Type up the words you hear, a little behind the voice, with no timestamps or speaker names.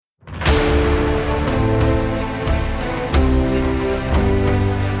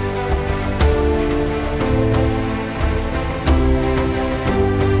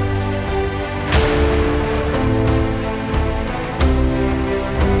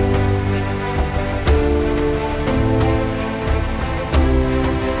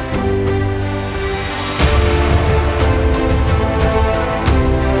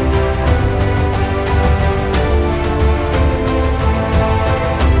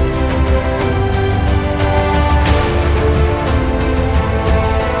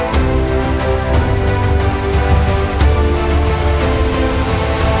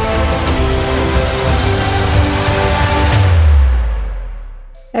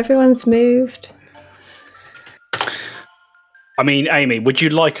Everyone's moved. I mean, Amy, would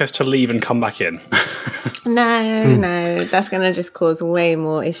you like us to leave and come back in? No, that's going to just cause way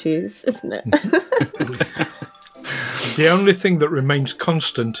more issues, isn't it? The only thing that remains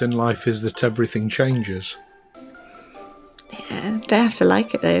constant in life is that everything changes. Yeah, don't have to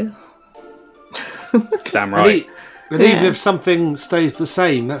like it though. Damn right. But even if something stays the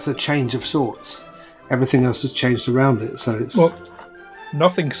same, that's a change of sorts. Everything else has changed around it, so it's... Well,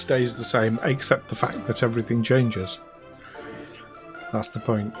 nothing stays the same except the fact that everything changes. That's the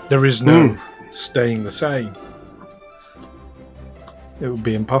point. There is no staying the same. It would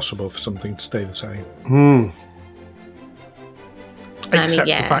be impossible for something to stay the same. Except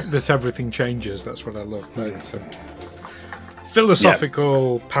the fact that everything changes. That's what I love. It's a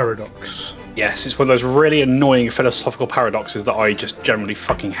philosophical paradox. Yes, it's one of those really annoying philosophical paradoxes that I just generally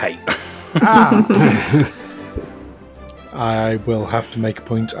fucking hate. I will have to make a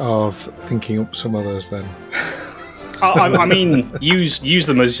point of thinking up some others then. I mean, use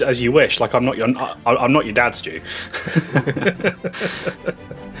them as you wish. Like I'm not your dad, Stu.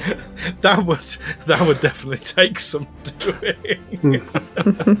 That would definitely take some doing. And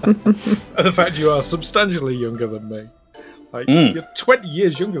the fact you are substantially younger than me, like you're 20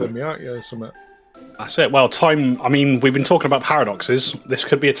 years younger than me, aren't you? Or something. That's it. Well, time. I mean, we've been talking about paradoxes. This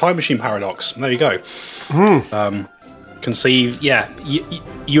could be a time machine paradox. There you go. Conceived. Yeah,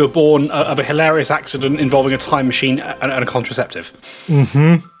 you were born of a hilarious accident involving a time machine and a contraceptive.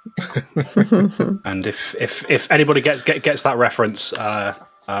 And if anybody gets that reference, I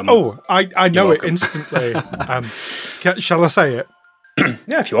know it instantly. Shall I say it?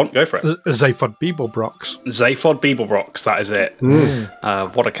 Yeah, if you want, go for it. Zaphod Beeblebrox. Zaphod Beeblebrox, that is it.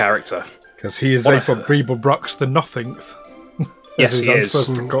 What a character. Because he is Zaphod Beeblebrox the Nothingth. Yes, his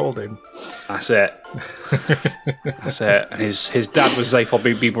ancestor called him. That's it. That's it. And his dad was Zaphod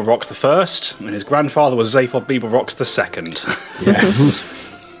Beeblebrox the first, and his grandfather was Zaphod Beeblebrox the second. Yes.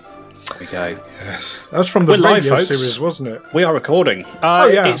 There we go. Yes. That was from the radio series, wasn't it? We are recording.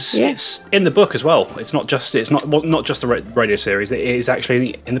 It's in the book as well. It's not just the radio series. It is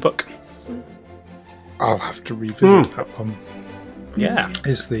actually in the book. I'll have to revisit that one. Yeah.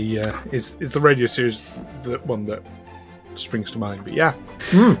 Is the radio series the one that springs to mind? But yeah.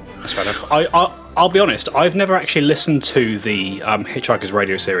 That's fair enough. I'll be honest. I've never actually listened to the Hitchhiker's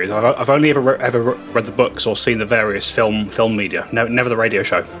radio series. I've only ever read the books or seen the various film media. Never the radio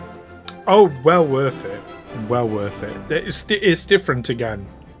show. Oh, well worth it. Well worth it. It's different again,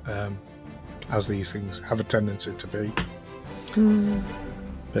 as these things have a tendency to be.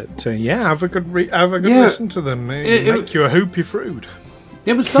 But have a good listen to them. It make you a hoopy frood.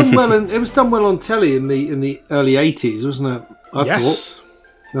 It was done well, and it was done well on telly in the early '80s, wasn't it? I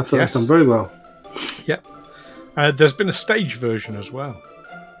thought it was done very well. Yep. There's been a stage version as well.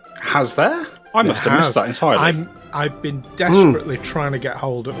 Has there? I must have missed that entirely. I've been desperately trying to get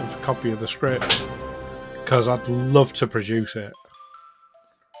hold of a copy of the script because I'd love to produce it,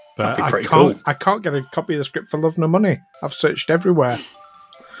 but I can't get a copy of the script for love nor money. I've searched everywhere.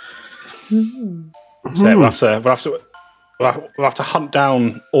 So we'll have to hunt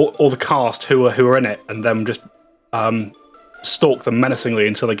down all the cast who are in it, and then just stalk them menacingly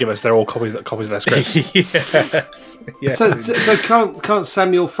until they give us their copies of their scripts. Yes. So can't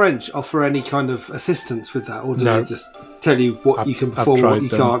Samuel French offer any kind of assistance with that, or do they just tell you what you can perform, what you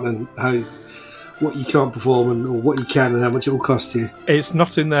can't, and what you can't perform, or what you can, and how much it will cost you? It's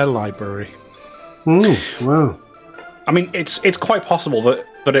not in their library. Wow. I mean, it's quite possible that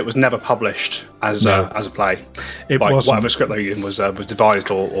it was never published as a play. It by wasn't. Whatever script they were using was devised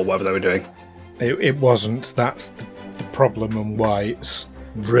or whatever they were doing. It wasn't. That's the problem, and why it's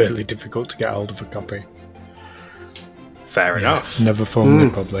really difficult to get hold of a copy. Fair enough. Never formally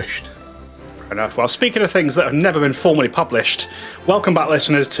published. Fair enough. Well, speaking of things that have never been formally published, welcome back,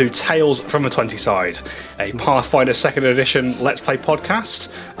 listeners, to Tales from the 20 Side, a Pathfinder 2nd Edition Let's Play podcast.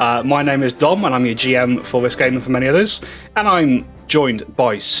 My name is Dom, and I'm your GM for this game and for many others. And I'm joined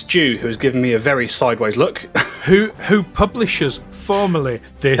by Stu, who has given me a very sideways look. Who publishes formally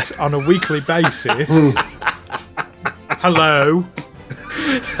this on a weekly basis. Hello.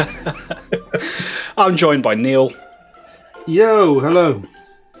 I'm joined by Neil. Yo, hello.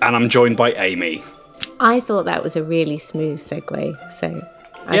 And I'm joined by Amy. I thought that was a really smooth segue, so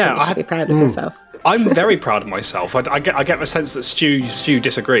I think you should be proud of yourself. I'm very proud of myself. I get the sense that Stu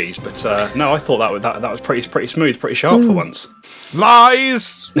disagrees, but no, I thought that was pretty smooth, pretty sharp for once.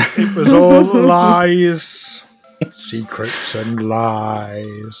 Lies! It was all lies. Secrets and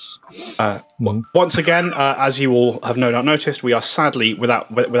lies. Once again, as you all have no doubt noticed, we are sadly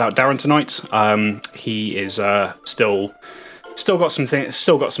without Darren tonight. He is still Still got some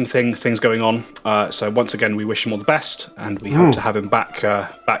things going on. So once again, we wish him all the best, and we hope to have him back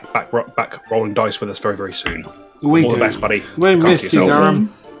rolling dice with us very, very soon. All the best, buddy. We missed you,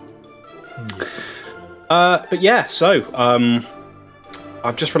 Durham. But yeah, so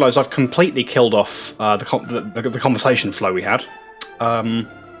I've just realised I've completely killed off the conversation flow we had.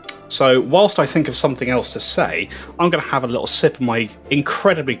 So whilst I think of something else to say, I'm going to have a little sip of my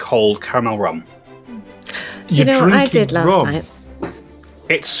incredibly cold caramel rum. Do you know what I did last night?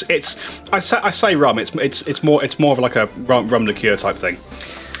 I say rum. It's more of like a rum liqueur type thing.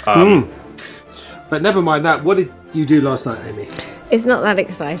 But never mind that. What did you do last night, Amy? It's not that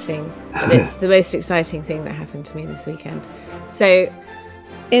exciting, but it's the most exciting thing that happened to me this weekend. So,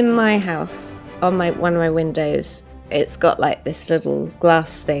 in my house, on one of my windows, it's got like this little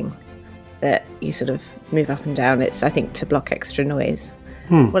glass thing that you sort of move up and down. It's, I think, to block extra noise.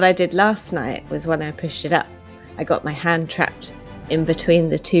 What I did last night was when I pushed it up, I got my hand trapped in between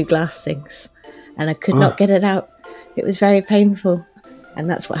the two glass things, and I could not get it out. It was very painful, and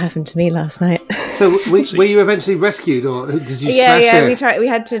that's what happened to me last night. So were you eventually rescued, or did you smash it? Yeah, we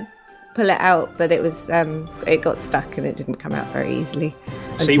had to pull it out, but it was it got stuck and it didn't come out very easily.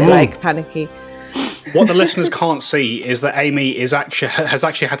 I was like panicky. What the listeners can't see is that Amy has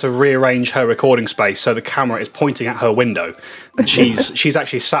actually had to rearrange her recording space so the camera is pointing at her window, and she's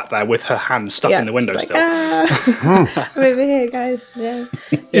actually sat there with her hand stuck in the window still. I'm over here, guys. Yeah.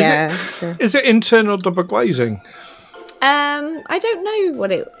 Is it internal double glazing? I don't know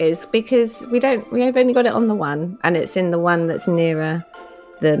what it is because we've only got it on the one, and it's in the one that's nearer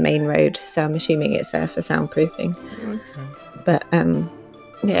the main road, so I'm assuming it's there for soundproofing. Okay. But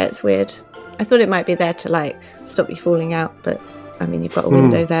yeah, it's weird. I thought it might be there to like stop you falling out, but I mean you've got a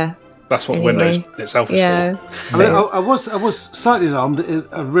window there. That's what Windows itself is for. So. I was slightly alarmed.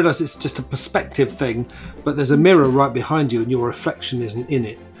 I realised it's just a perspective thing, but there's a mirror right behind you, and your reflection isn't in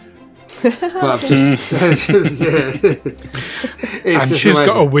it. But I've just, and she's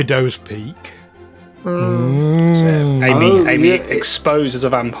got a widow's peak. Amy exposed as a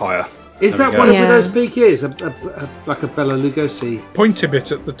vampire. Is that what a widow's peak is? Like a Bela Lugosi? Pointy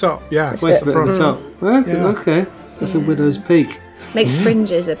bit at the top, yeah. Pointy bit at the top. Okay. That's a widow's peak. Makes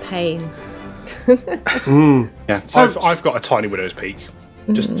fringes a pain. Yeah, so, I've got a tiny widow's peak.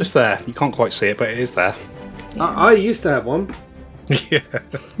 Just there. You can't quite see it, but it is there. I used to have one. Yeah.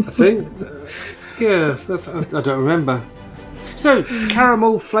 I think. I don't remember. So,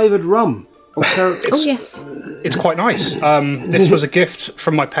 caramel flavoured rum. Yes. It's quite nice. This was a gift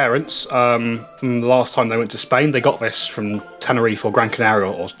from my parents from the last time they went to Spain. They got this from Tenerife or Gran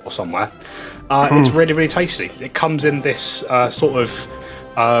Canaria or somewhere. It's really, really tasty. It comes in this sort of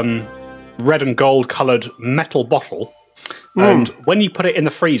red and gold coloured metal bottle. And when you put it in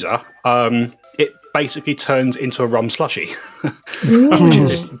the freezer, it basically turns into a rum slushy,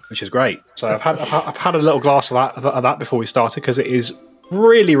 which is great. So I've had a little glass of that before we started because it is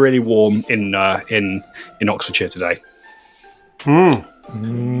really, really warm in Oxfordshire today.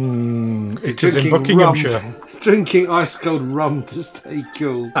 It is in Buckinghamshire. Drinking ice cold rum to stay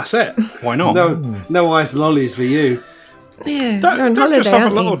cool. That's it. Why not? No ice lollies for you. Yeah, don't just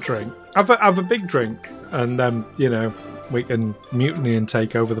have a little drink. Have a big drink, and then we can mutiny and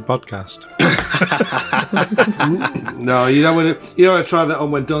take over the podcast. No, you don't want to try that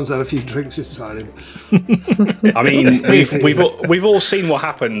on when Don's had a few drinks inside him. I mean, we've all seen what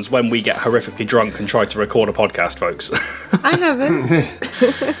happens when we get horrifically drunk and try to record a podcast, folks. I haven't.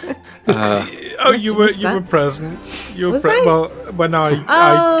 You were present. You were present. Well, when I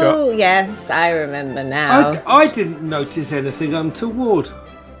got. Yes, I remember now. I didn't notice anything untoward.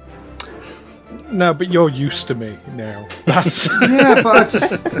 No, but you're used to me now. Yeah, but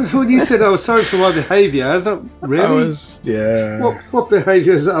when you said I was sorry for my behaviour, I thought, really? What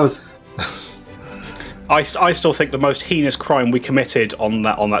behaviour is that? I still think the most heinous crime we committed on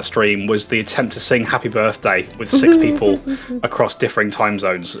that stream was the attempt to sing Happy Birthday with 6 people across differing time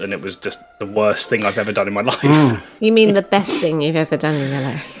zones, and it was just the worst thing I've ever done in my life. You mean the best thing you've ever done in your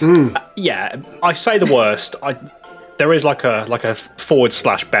life? Yeah, I say the worst. There is like a /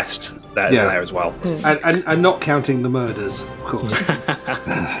 best there as well. And not counting the murders, of course.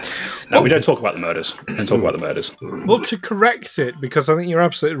 No, we don't talk about the murders. Well, to correct it, because I think you're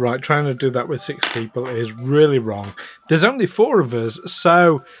absolutely right, trying to do that with 6 people is really wrong. There's only 4 of us,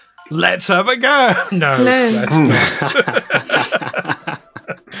 so let's have a go. No. Let's not.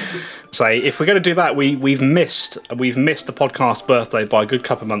 So if we're going to do that, we've missed the podcast birthday by a good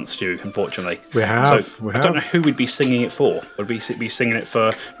couple of months, Stu, unfortunately. We have. I don't know who we'd be singing it for. Would we be singing it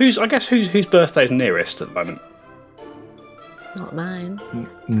for whose birthday is nearest at the moment? Not mine.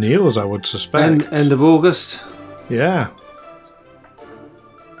 Neil's, I would suspect. End of August. Yeah.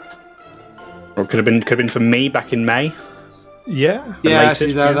 Or could have been for me back in May. Yeah.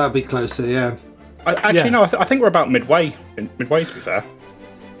 Actually, that'd be closer. Yeah. No. I think we're about midway. Midway, to be fair.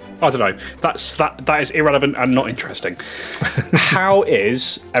 I don't know. That is irrelevant and not interesting. How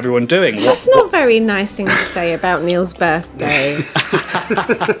is everyone doing? That's not a very nice thing to say about Neil's birthday. Of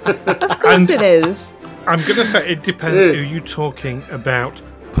course it is. I'm going to say it depends. Are you talking about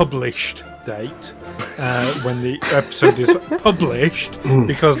published date when the episode is published?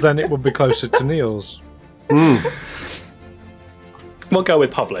 Because then it would be closer to Neil's. We'll go with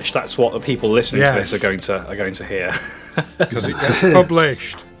published. That's what the people listening to this are going to hear. Because it gets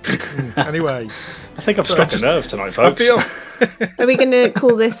published. Anyway, I think I've struck a nerve tonight, folks. Are we going to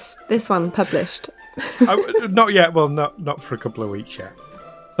call this one published? Not yet. Well, not for a couple of weeks yet.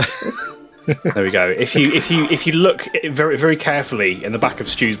 There we go. If you look very very carefully in the back of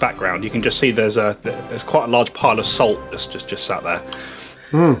Stu's background, you can just see there's quite a large pile of salt that's just sat there.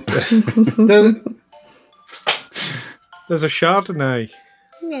 There's a Chardonnay.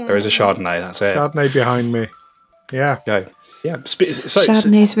 Yeah. There is a Chardonnay. That's it. Chardonnay behind me. Yeah. Go. Yeah.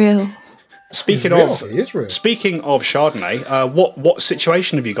 Chardonnay's real. Speaking of Chardonnay, what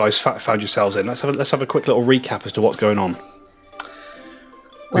situation have you guys found yourselves in? Let's have a quick little recap as to what's going on.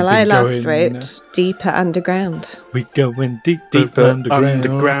 Well, I last wrote Deeper Underground. We going deeper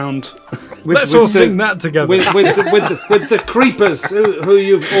underground. Let's all sing that together. With the creepers who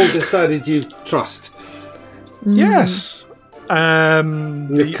you've all decided you trust. Yes. The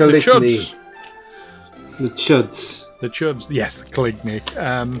Chuds. The Chuds. The Chuds, yes, the Caligny.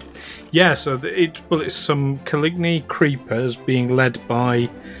 So it's some Caligny creepers being led by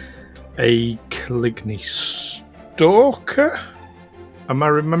a Caligny stalker. Am I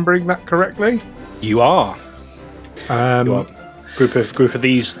remembering that correctly? You are. Group of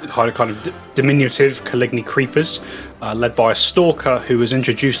these kind of diminutive Caligny creepers, led by a stalker who has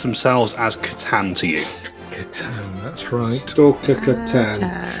introduced themselves as Catan to you. Catan, that's right. Stalker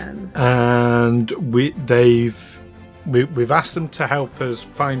Catan. And we've asked them to help us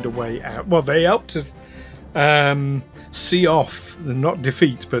find a way out. Well, they helped us see off, not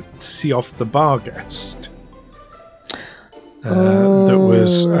defeat, but see off the Barghest. That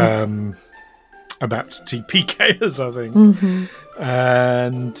was about to TPK us, I think. Mm-hmm.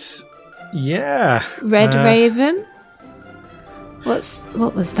 And yeah, Red Raven. What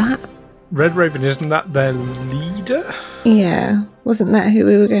was that? Red Raven, isn't that their leader? Yeah, wasn't that who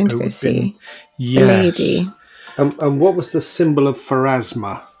we were going to go see? Yes. The lady. And what was the symbol of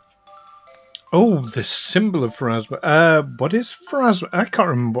Pharasma? Oh, the symbol of Pharasma. What is Pharasma? I can't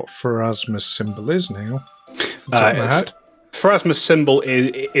remember what Pharasma's symbol is now. Off the top of my head. Pharasma's symbol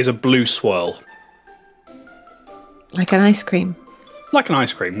is a blue swirl. Like an ice cream. Like an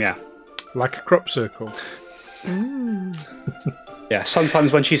ice cream, yeah. Like a crop circle. Yeah,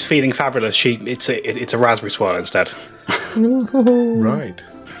 sometimes when she's feeling fabulous, it's a raspberry swirl instead. Right.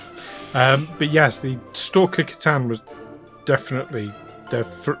 But yes, the Stalker Catan was definitely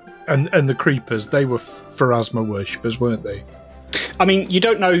and the creepers. They were Pharasma worshippers, weren't they? I mean, you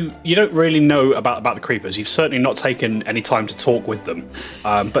don't really know about the creepers. You've certainly not taken any time to talk with them,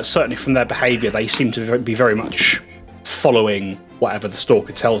 but certainly from their behaviour, they seem to be very much following whatever the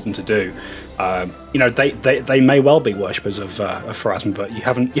Stalker tells them to do. They may well be worshippers of Pharasma, but you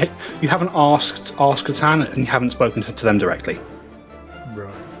haven't asked Catan, and you haven't spoken to them directly.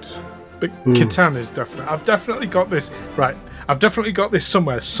 Right. But Catan is definitely. I've definitely got this right. I've definitely got this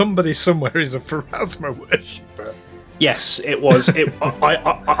somewhere. Somebody somewhere is a Pharasma worshipper. Yes, it was.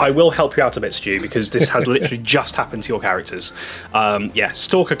 I will help you out a bit, Stu, because this has literally just happened to your characters.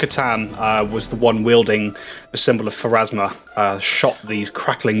 Stalker Catan was the one wielding the symbol of Pharasma, shot these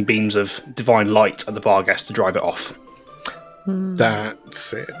crackling beams of divine light at the Barghest to drive it off.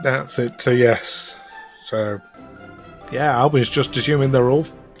 That's it. So yes. So, yeah, I was just assuming they're all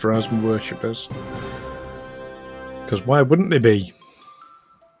Pharasma worshippers. Because why wouldn't they be?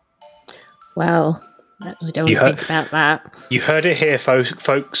 Well... We don't want to think about that. You heard it here,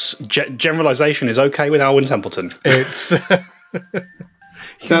 folks. Generalisation is okay with Alwyn Templeton. He's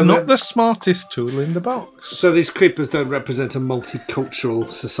not the smartest tool in the box. So these creepers don't represent a multicultural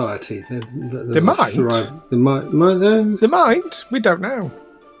society. They might. They might. They might. We don't know.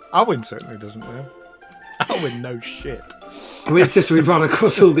 Alwyn certainly doesn't know. Alwyn knows shit. I mean, it's just we run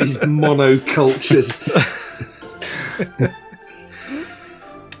across all these monocultures.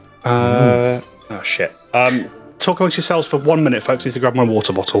 Oh, shit. Talk amongst yourselves for 1 minute, folks. I need to grab my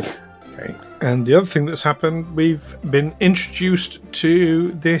water bottle. Okay. And the other thing that's happened, we've been introduced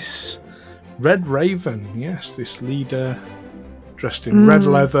to this Red Raven. Yes, this leader dressed in red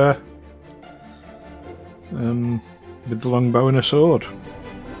leather with the long bow and a sword.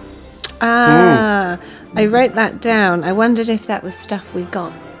 I wrote that down. I wondered if that was stuff we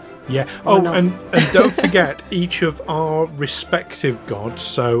got. Yeah. Oh, and don't forget each of our respective gods.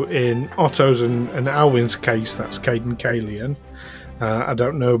 So in Otto's and Alwyn's case, that's Caden Kalian. I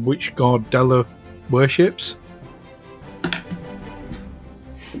don't know which god Della worships.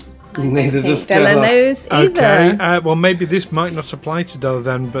 Neither does Della knows either. Okay. Well, maybe this might not apply to Della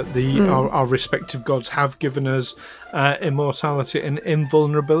then, but our respective gods have given us immortality and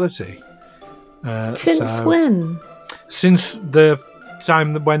invulnerability. Since when? Since the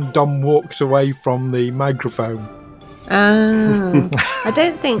time when Dom walked away from the microphone. I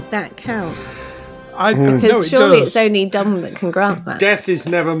don't think that counts. Because surely it's only Dom that can grant that. Death is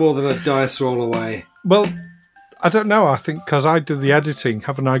never more than a dice roll away. Well, I don't know. I think because I do the editing,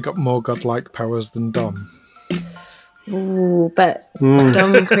 haven't I got more godlike powers than Dom? Ooh, but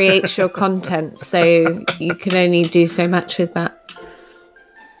Dom creates your content, so you can only do so much with that.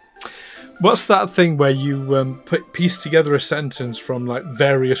 What's that thing where you piece together a sentence from like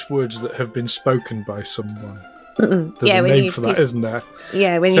various words that have been spoken by someone? There's a name for that, isn't there?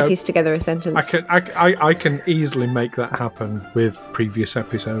 Yeah, when you piece together a sentence. I can easily make that happen with previous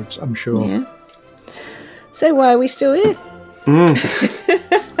episodes, I'm sure. Yeah. So why are we still here?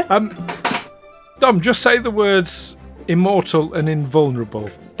 Dom, just say the words immortal and invulnerable.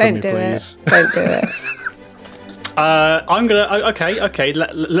 Don't do it. Don't do it. I'm gonna. Okay.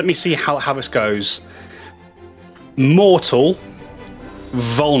 Let me see how this goes. Mortal,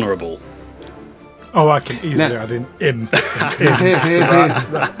 vulnerable. Oh, I can easily add in im. So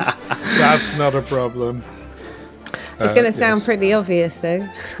that's not a problem. It's going to sound pretty obvious, though.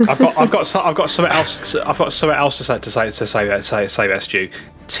 I've got something else. I've got something else to say. That, Stu.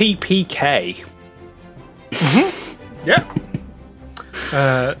 TPK. Mm-hmm. Yeah.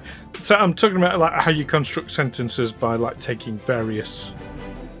 So I'm talking about like how you construct sentences by like taking various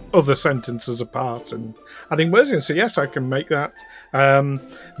other sentences apart and adding words in. So yes, I can make that.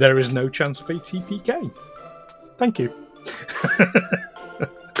 There is no chance of a TPK. Thank you.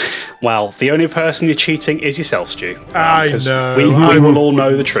 Well, the only person you're cheating is yourself, Stu. I know. We will all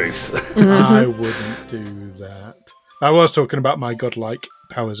know the truth. I wouldn't do that. I was talking about my godlike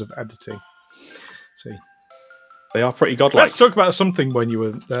powers of editing. See, they are pretty godlike. Let's talk about something when you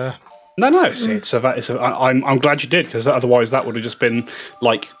were there. No. I'm glad you did, because otherwise that would have just been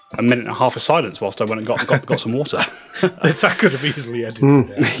like a minute and a half of silence whilst I went and got some water. I could have easily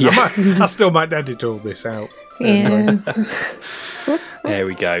edited it. Yeah. I still might edit all this out. Yeah. There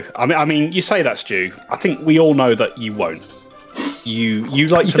we go. I mean, you say that, Stu. I think we all know that you won't. You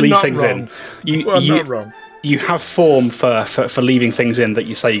like to leave things wrong. in. I'm not wrong. You have form for leaving things in that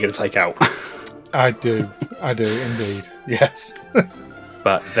you say you're going to take out. I do indeed. Yes.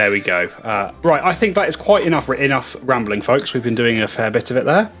 But there we go. Right, I think that is quite enough rambling, folks. We've been doing a fair bit of it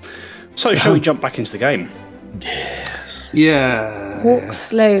there. So, shall we jump back into the game? Yes. Yeah. Walk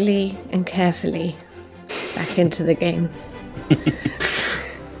slowly and carefully back into the game.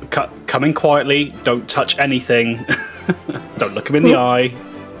 Come in quietly. Don't touch anything. Don't look him in the eye.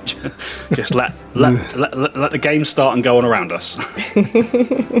 Just let the game start and go on around us.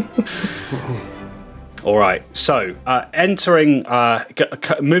 All right. So,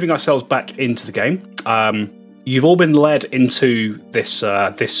 moving ourselves back into the game. You've all been led into this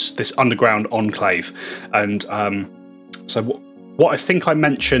underground enclave, and so what I think I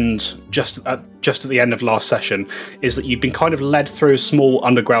mentioned just at the end of last session is that you've been kind of led through a small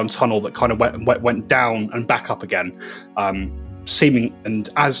underground tunnel that kind of went down and back up again, and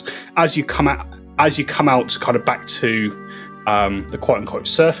as you come out kind of back to the quote unquote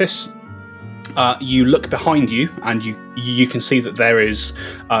surface. You look behind you, and you can see that there is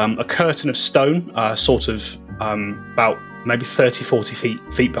a curtain of stone, sort of about maybe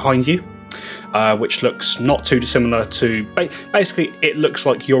 30-40 feet behind you, which looks not too dissimilar to. Basically, it looks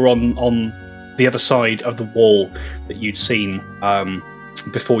like you're on the other side of the wall that you'd seen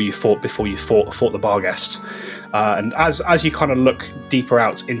before you fought the Barghest. And as you kind of look deeper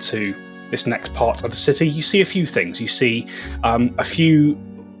out into this next part of the city, you see a few things. You see a few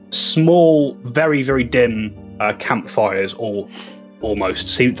small, very, very dim campfires, or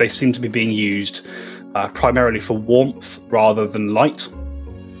almost. They seem to be being used primarily for warmth rather than light.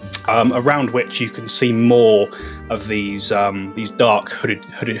 Around which you can see more of these dark hooded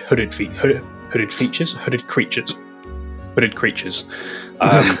creatures.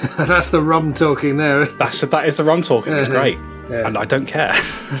 That's the rum talking there. That is the rum talking. It's great. Yeah. And I don't care.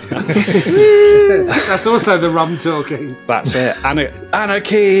 That's also the rum talking. That's it.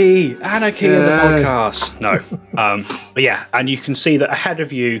 Anarchy in the podcast. No. But yeah, and you can see that ahead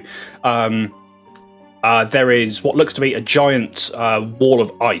of you, there is what looks to be a giant wall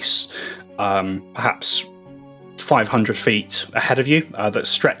of ice, perhaps 500 feet ahead of you, that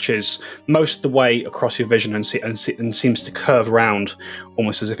stretches most of the way across your vision and seems to curve around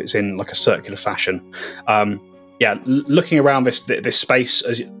almost as if it's in like a circular fashion. Looking around this space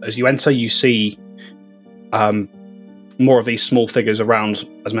as you enter, you see more of these small figures around,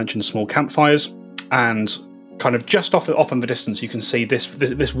 as mentioned, small campfires, and kind of just off in the distance, you can see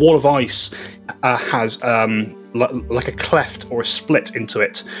this wall of ice has like a cleft or a split into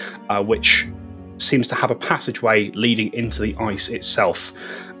it, which seems to have a passageway leading into the ice itself,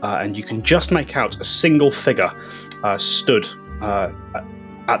 and you can just make out a single figure stood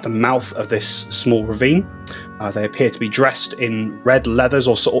at the mouth of this small ravine. They appear to be dressed in red leathers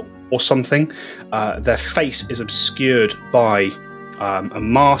or something. Their face is obscured by a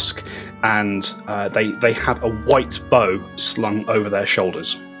mask, and they have a white bow slung over their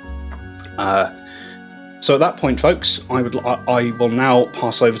shoulders. So at that point, folks, I will now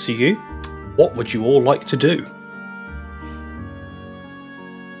pass over to you. What would you all like to do?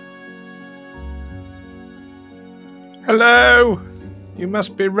 Hello, you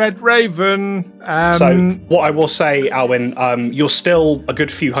must be Red Raven. So what I will say, Alwyn, you're still a good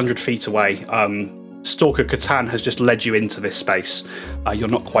few hundred feet away. Stalker Catan has just led you into this space. You're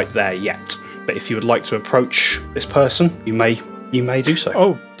not quite there yet, but if you would like to approach this person, you may do so.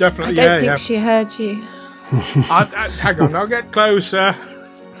 Oh, definitely. I don't think she heard you. Hang on, I'll get closer.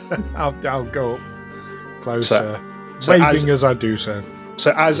 I'll go up closer, waving as I do so.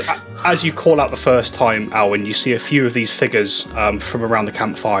 So as you call out the first time, Alwyn, you see a few of these figures from around the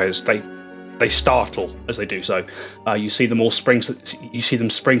campfires. They startle as they do so. You see them all spring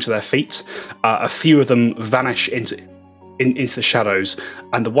to their feet. A few of them vanish into the shadows,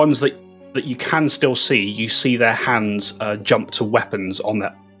 and the ones that you can still see, you see their hands jump to weapons on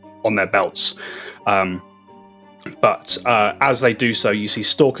their belts. But as they do so, you see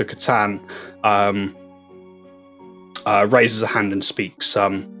Stalker Catan raises a hand and speaks.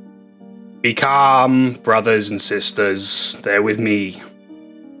 Be calm, brothers and sisters. They're with me.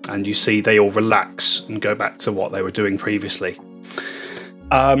 And you see they all relax and go back to what they were doing previously.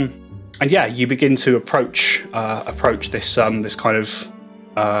 And yeah, you begin to approach this kind of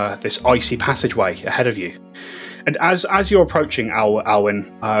this icy passageway ahead of you. And as you're approaching, Alwyn,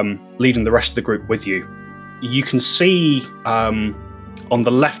 leading the rest of the group with you, you can see on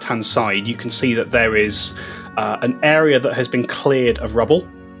the left-hand side, you can see that there is an area that has been cleared of rubble,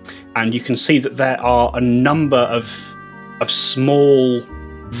 and you can see that there are a number of small,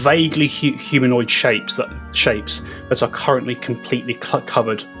 vaguely humanoid shapes that are currently completely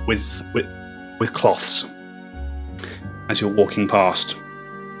covered with cloths. As you're walking past,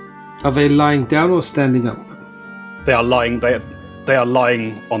 are they lying down or standing up? They are lying. They are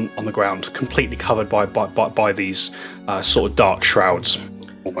lying on the ground, completely covered by these sort of dark shrouds,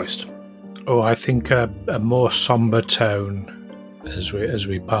 almost. Oh, I think a more somber tone as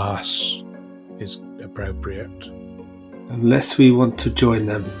we pass is appropriate. Unless we want to join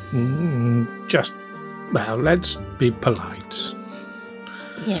them. Let's be polite.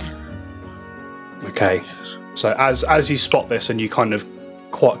 Yeah. Okay. Yes. So as you spot this and you kind of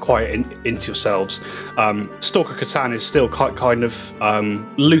quiet into yourselves, Stalker Catan is still kind of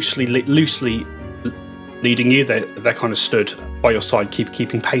loosely leading you. They're kind of stood by your side,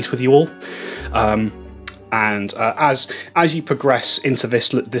 keeping pace with you all. And as you progress into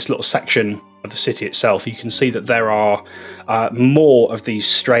this little section of the city itself, you can see that there are more of these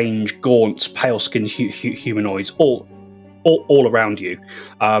strange, gaunt, pale-skinned humanoids all around you.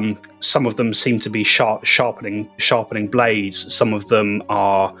 Some of them seem to be sharpening blades. Some of them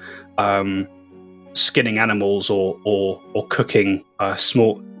are skinning animals or cooking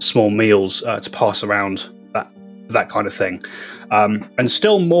small meals to pass around, that kind of thing. And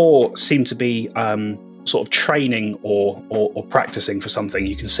still more seem to be sort of training or practicing for something.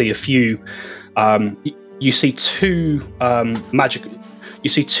 You can see a few. You see two You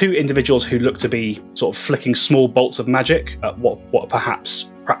see two individuals who look to be sort of flicking small bolts of magic at what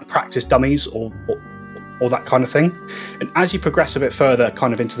perhaps practice dummies or that kind of thing. And as you progress a bit further,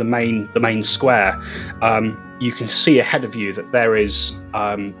 kind of into the main square, you can see ahead of you that there is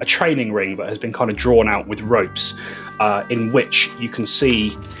a training ring that has been kind of drawn out with ropes, in which you can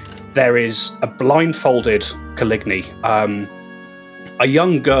see there is a blindfolded Caligny, a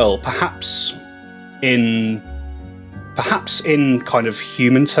young girl, perhaps in kind of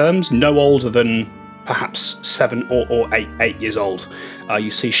human terms, no older than perhaps 7 or 8 years old.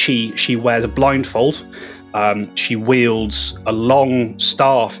 You see she wears a blindfold. She wields a long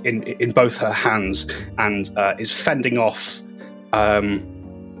staff in both her hands and is fending off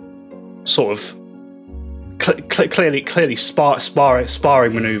sort of clearly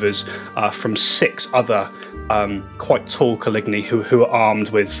sparring maneuvers from 6 other quite tall Caligni who are armed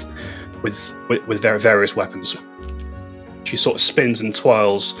with various weapons. She sort of spins and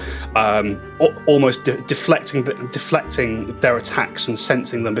twirls, almost deflecting their attacks and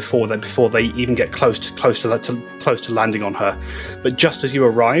sensing them before they even get close to landing on her. But just as you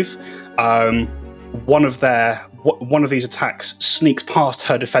arrive, one of these attacks sneaks past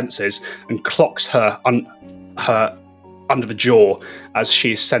her defenses and clocks her under the jaw as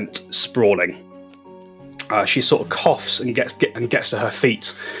she is sent sprawling. She sort of coughs and gets to her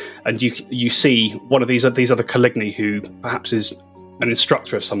feet, and you see one of these other Caligni, who perhaps is an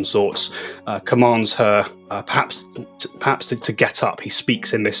instructor of some sorts, commands her perhaps to get up. He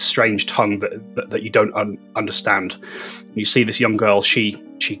speaks in this strange tongue that you don't understand. You see this young girl. She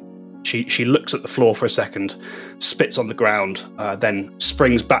looks at the floor for a second, spits on the ground, then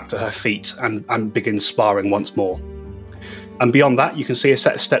springs back to her feet and begins sparring once more. And beyond that, you can see a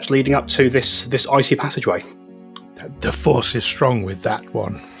set of steps leading up to this icy passageway. The force is strong with that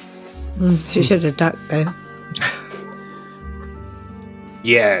one. She should have ducked, though.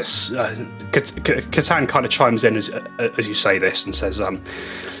 Yes. Catan kind of chimes in as you say this and says,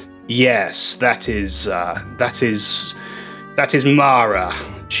 yes, that is Mara.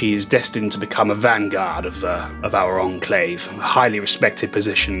 She is destined to become a vanguard of our enclave, a highly respected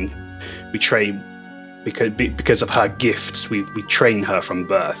position. We train because of her gifts. We train her from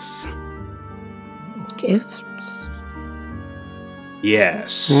birth. Gifts?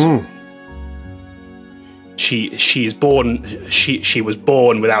 Yes. She is born. She was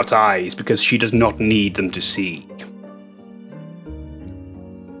born without eyes because she does not need them to see.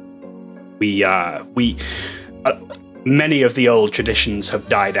 Many of the old traditions have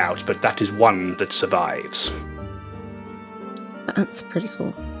died out, but that is one that survives. That's pretty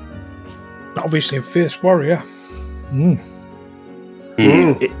cool. Obviously a fierce warrior. In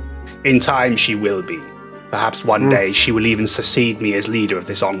time she will be. Perhaps one day she will even succeed me as leader of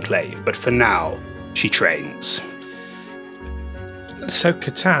this enclave, but for now, she trains. So,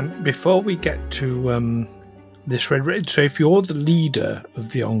 Catan, before we get to this Red Raven, so if you're the leader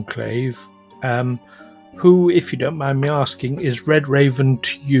of the enclave, who, if you don't mind me asking, is Red Raven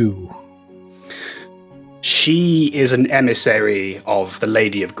to you? She is an emissary of the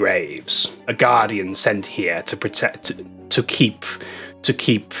Lady of Graves, a guardian sent here to protect, to keep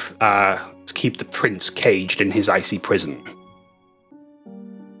the prince caged in his icy prison.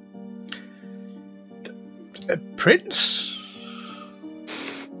 A prince?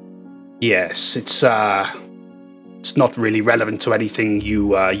 Yes, it's not really relevant to anything you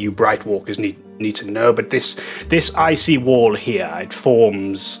Brightwalkers need to know, but this icy wall here, it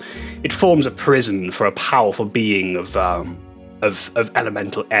forms a prison for a powerful being of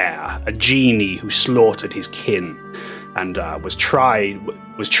elemental air, a genie who slaughtered his kin and was tried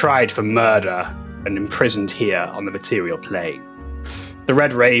for murder and imprisoned here on the material plane. The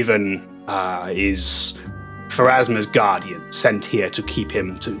Red Raven is Pharasma's guardian, sent here to keep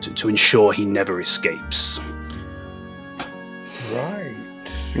him to ensure he never escapes. Right.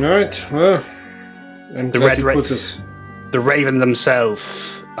 Well, the Raven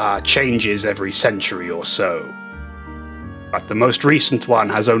themselves changes every century or so, but the most recent one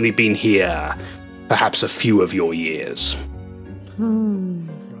has only been here perhaps a few of your years. Right.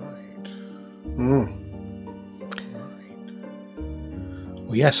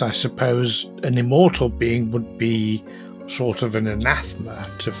 Well, yes, I suppose an immortal being would be sort of an anathema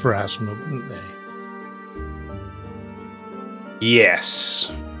to Pharasma, wouldn't they?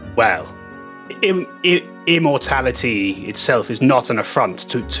 Yes. Well, immortality itself is not an affront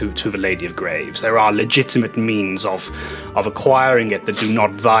to the Lady of Graves. There are legitimate means of acquiring it that do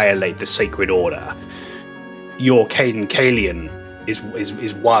not violate the sacred order. Your Caden Kalian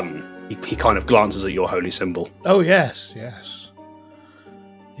is one. He kind of glances at your holy symbol. Oh, yes.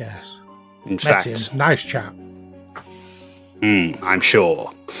 In fact, him. Nice chap. I'm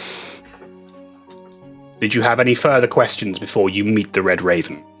sure. Did you have any further questions before you meet the Red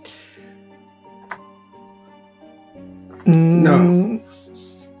Raven? No.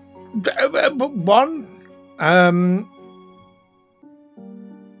 One.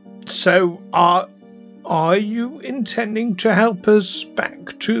 So, are you intending to help us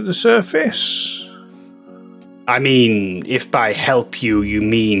back to the surface? I mean, if by help you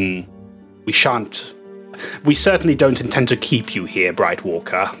mean we shan't... We certainly don't intend to keep you here,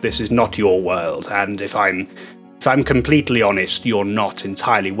 Brightwalker. This is not your world, and if I'm completely honest, you're not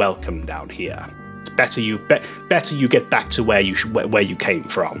entirely welcome down here. It's better you get back to where you came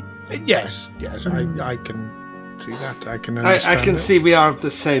from. Yes, I can see that. I can understand I can see we are of the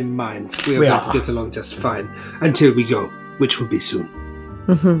same mind. We are going to get along just fine until we go, which will be soon.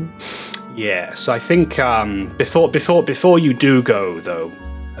 Mm-hmm. Yes, I think before you do go, though,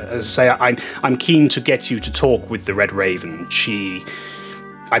 as I say, I'm keen to get you to talk with the Red Raven.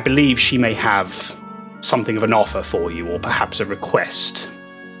 I believe she may have something of an offer for you, or perhaps a request.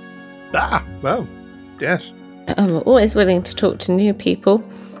 Well, yes. I'm always willing to talk to new people.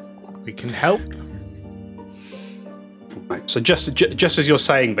 We can help. Right. So just as you're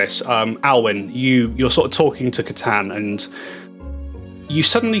saying this, Alwyn, you're sort of talking to Catan, and you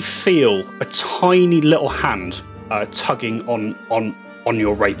suddenly feel a tiny little hand tugging on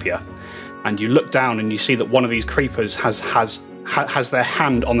your rapier, and you look down and you see that one of these creepers has their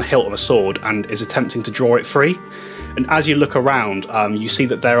hand on the hilt of a sword and is attempting to draw it free. And as you look around, you see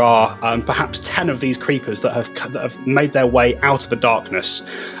that there are perhaps 10 of these creepers that have made their way out of the darkness,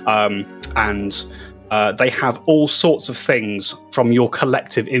 and they have all sorts of things from your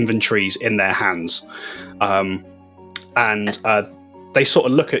collective inventories in their hands. And they sort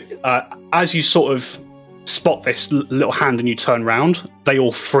of look at, as you sort of spot this little hand and you turn round, they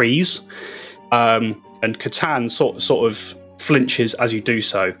all freeze. And Catan sort of flinches as you do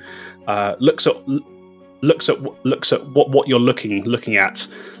so, looks at what you're looking at,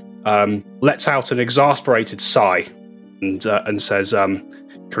 lets out an exasperated sigh, and says,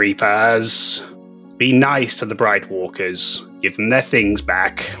 "Creepers, be nice to the Brightwalkers. Give them their things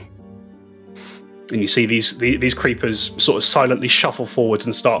back." And you see these creepers sort of silently shuffle forwards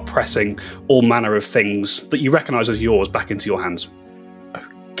and start pressing all manner of things that you recognise as yours back into your hands.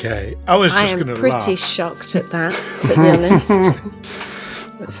 Okay, I am pretty shocked at that, to be honest.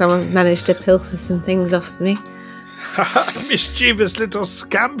 That someone managed to pilfer some things off me. Mischievous little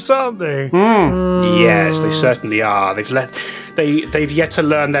scamps, aren't they? Yes, they certainly are. They've yet to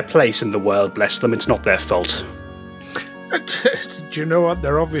learn their place in the world. Bless them. It's not their fault. Do you know what?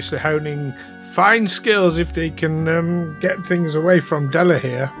 They're obviously honing fine skills if they can get things away from Della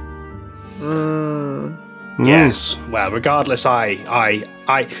here. Yes. Well, regardless, I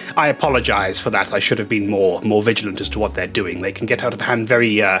apologise for that. I should have been more vigilant as to what they're doing. They can get out of hand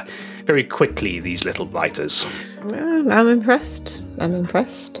very quickly, these little blighters. I'm impressed.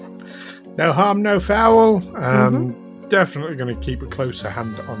 No harm, no foul. Definitely going to keep a closer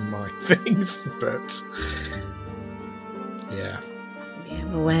hand on my things, but yeah.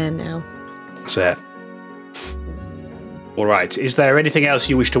 I'm aware now. That's it. All right. Is there anything else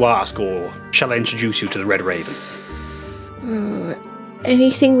you wish to ask, or shall I introduce you to the Red Raven?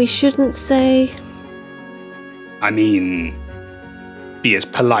 Anything we shouldn't say? I mean, be as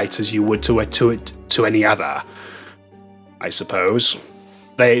polite as you would to any other, I suppose.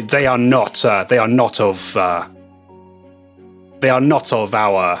 They are not of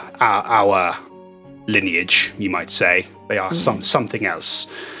our lineage, you might say. They are something else.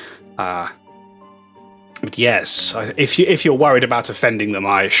 But yes, if you're worried about offending them,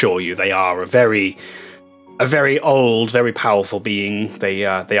 I assure you they are a very old, very powerful being. They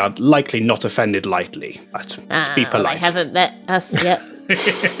are likely not offended lightly. But to be polite, they haven't met us yet.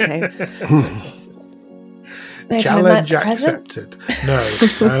 Challenge accepted. No.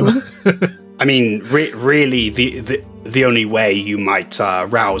 I mean, really, the only way you might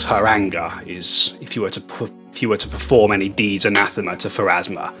rouse her anger is if you were to perform any deeds anathema to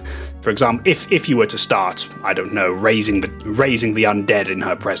Pharasma. For example, if you were to start, I don't know, raising the undead in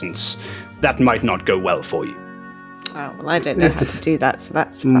her presence, that might not go well for you. Oh, well, I don't know how to do that, so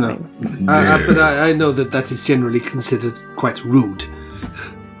that's fine. No. But I know that is generally considered quite rude.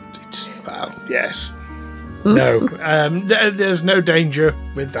 Yes. No, there's no danger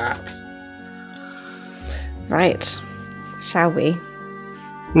with that. Right. Shall we?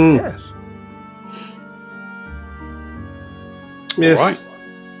 Yes. Yes. All right.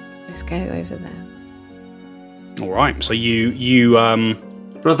 Let's go over there. All right. So you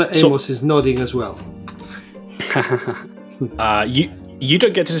Brother Amos is nodding as well. You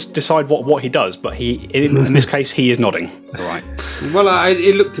don't get to decide what he does, but in this case he is nodding. All right. Well,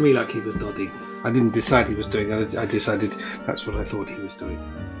 it looked to me like he was nodding. I didn't decide he was doing it. I decided that's what I thought he was doing.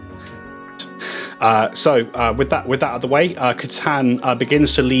 So with that out of the way, Catan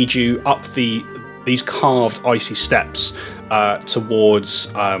begins to lead you up these carved icy steps towards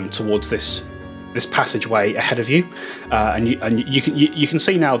this passageway ahead of you, and you can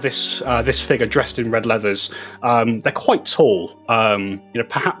see now this figure dressed in red leathers. They're quite tall.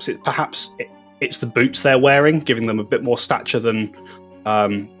 Perhaps it's the boots they're wearing, giving them a bit more stature than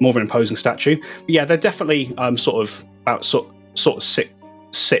more of an imposing statue. But yeah, they're definitely sort of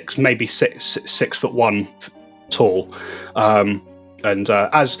 6, maybe 6'1" tall. And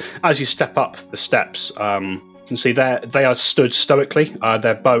as you step up the steps, can see they are stood stoically.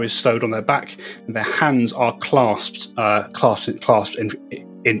 Their bow is stowed on their back, and their hands are clasped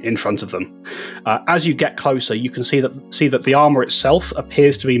in front of them. As you get closer, you can see that the armor itself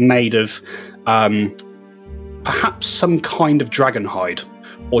appears to be made of perhaps some kind of dragon hide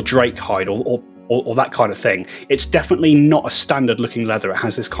or drake hide or that kind of thing. It's definitely not a standard looking leather. It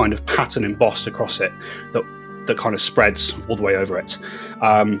has this kind of pattern embossed across it that kind of spreads all the way over it.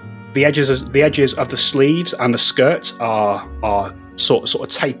 The edges of the sleeves and the skirt are sort of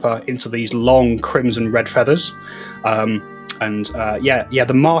taper into these long crimson red feathers. The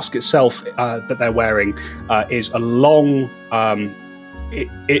mask itself that they're wearing is a long.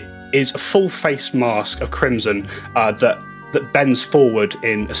 It is a full face mask of crimson that bends forward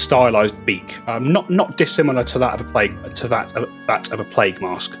in a stylized beak, not dissimilar to that of a plague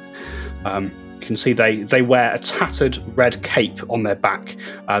mask. You can see they wear a tattered red cape on their back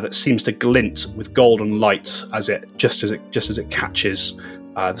that seems to glint with golden light as it catches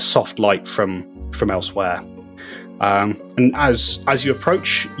the soft light from elsewhere. And as you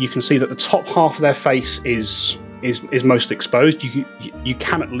approach, you can see that the top half of their face is mostly exposed. You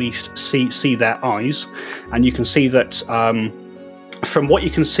can at least see their eyes, and you can see that from what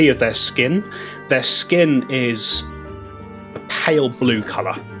you can see of their skin is a pale blue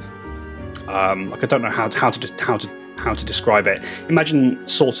color. I don't know how to describe it. Imagine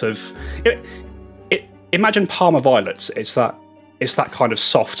imagine Parma violets. It's that kind of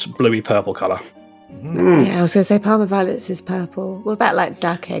soft bluey purple color. Yeah, I was going to say Parma violets is purple. What about like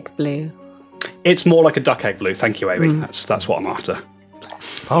duck egg blue? It's more like a duck egg blue. Thank you, Amy. That's what I'm after.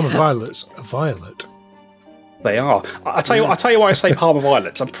 Parma violets are violet. They are. I tell you why I say Parma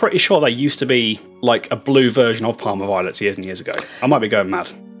violets. I'm pretty sure they used to be like a blue version of Parma violets years and years ago. I might be going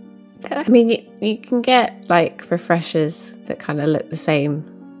mad. I mean, you can get like refreshers that kind of look the same.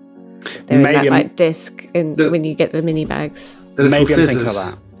 They're in that like disc when you get the mini bags. Maybe I'm thinking of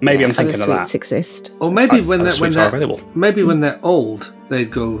that. Maybe I'm thinking of that. Sweets exist. Or maybe when they're old, they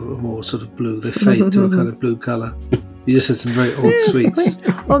go more sort of blue. They fade to a kind of blue colour. You just had some very old sweets.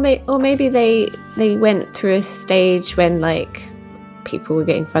 Or maybe they went through a stage when like people were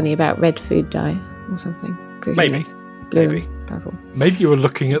getting funny about red food dye or something. Maybe. Blue and purple. Maybe you were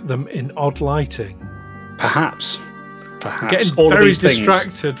looking at them in odd lighting. Perhaps. Getting all very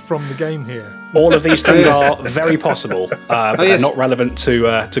distracted from the game here. All of these things are very possible, but they're not relevant to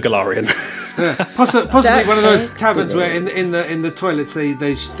Golarion. Yeah. Possibly one of those taverns where in the toilets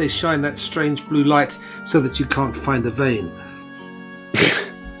they shine that strange blue light so that you can't find a vein.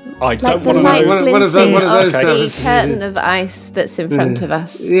 I don't want to know. One of those taverns. The curtain of ice that's in front of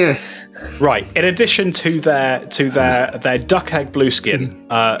us. Yes. Right. In addition to their duck egg blue skin,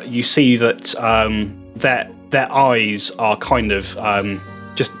 you see that their eyes are kind of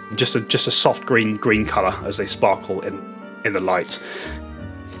just a soft green colour as they sparkle in the light.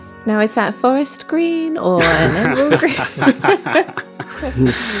 Now, is that forest green or an emerald green?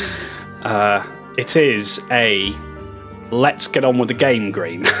 It is a let's get on with the game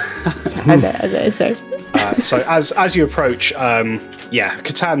green. I know. So as you approach,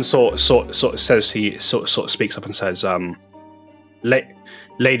 Catan sort of says he sort of speaks up and says,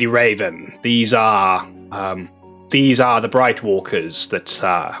 Lady Raven, these are the Bright Walkers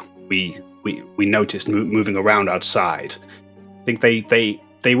that we noticed moving around outside. I think they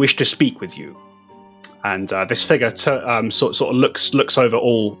wish to speak with you. And this figure sort of looks over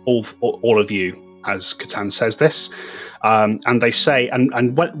all of you as Catan says this, and they say,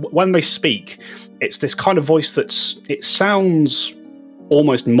 and when they speak, it's this kind of voice it sounds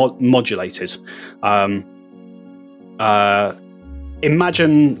almost modulated.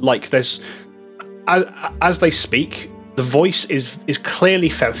 Imagine like there's as they speak, the voice is clearly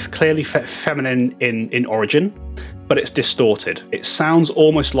feminine in origin, but it's distorted. It sounds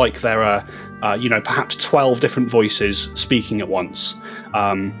almost like there are perhaps 12 different voices speaking at once.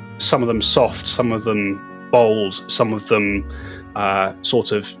 Some of them soft, some of them bold, some of them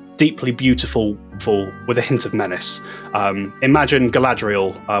sort of deeply beautiful with a hint of menace. Imagine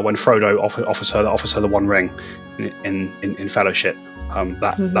Galadriel when Frodo offers her the One Ring in Fellowship,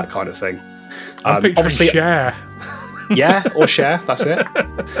 that kind of thing. I'm picturing Cher. Yeah, or Cher. That's it.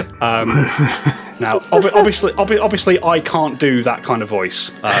 Now, obviously, I can't do that kind of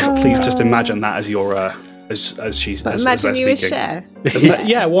voice. But please just imagine that as your as she's as they're speaking. You as Cher.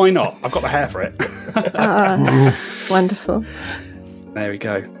 Yeah, why not? I've got the hair for it. Wonderful. There we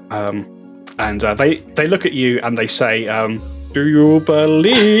go. And they look at you and they say, "Do you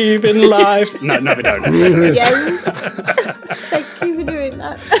believe in life?" No, they don't. Yes. Thank you for doing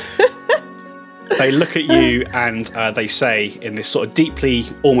that. They look at you and they say in this sort of deeply,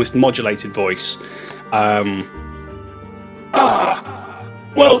 almost modulated voice,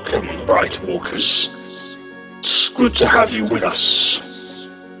 Welcome, Bright Walkers. It's good to have you with us.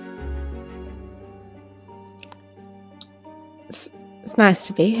 It's nice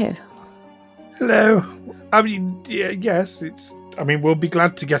to be here. Hello. I mean, yes, we'll be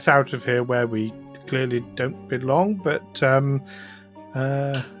glad to get out of here where we clearly don't belong, but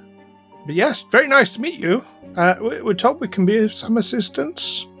yes, very nice to meet you. We're told we can be of some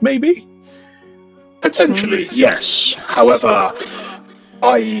assistance, maybe? Potentially, yes. However,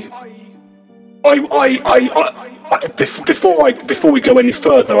 before we go any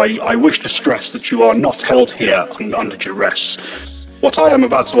further, I wish to stress that you are not held here under duress. What I am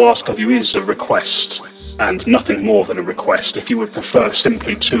about to ask of you is a request, and nothing more than a request. If you would prefer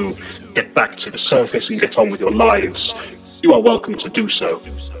simply to get back to the surface and get on with your lives, you are welcome to do so.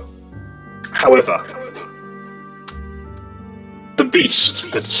 However, the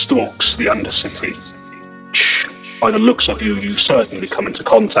beast that stalks the Undercity, which, by the looks of you, you've certainly come into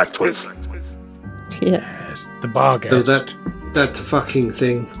contact with. Yes, the bargain. So that fucking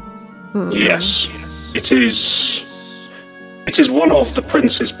thing. Yes, it is one of the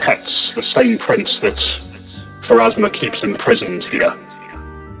prince's pets, the same prince that Pharasma keeps imprisoned here.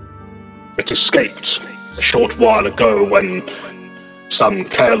 It escaped a short while ago when some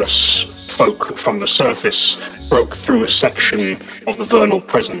careless folk from the surface broke through a section of the Vernal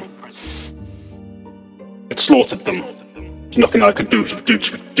prison. It slaughtered them. There's nothing I could do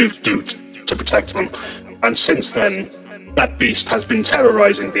to protect them. And since then, that beast has been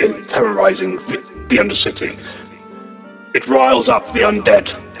terrorizing the Undercity. It riles up the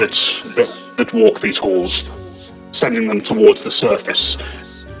undead that walk these halls, sending them towards the surface.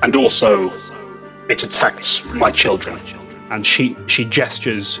 And also, it attacks my children. And she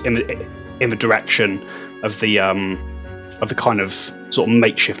gestures in the direction of the kind of sort of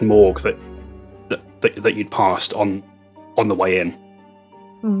makeshift morgue that you'd passed on the way in.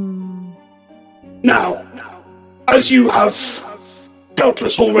 Now, as you have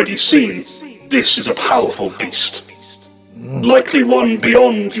doubtless already seen, this is a powerful beast. Likely one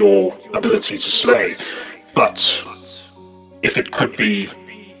beyond your ability to slay, but if it could be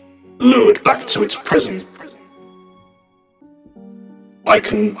lured back to its prison, I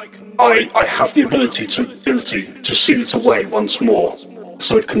have the ability to seal it away once more,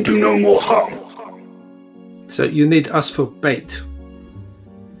 so it can do no more harm. So you need us for bait?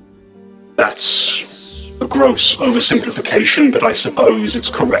 That's a gross oversimplification, but I suppose it's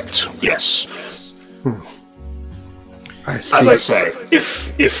correct, yes. I see. As I say,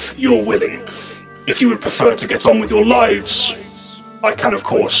 if you're willing, if you would prefer to get on with your lives, I can, of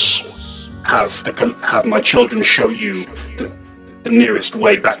course, have my children show you the nearest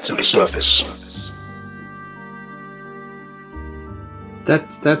way back to the surface.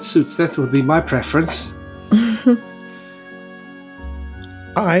 That suits. That would be my preference.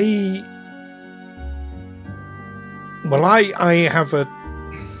 I have a...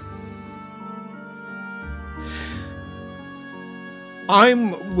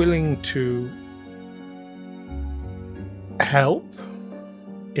 I'm willing to help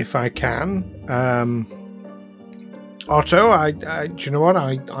if I can. Otto, do you know what?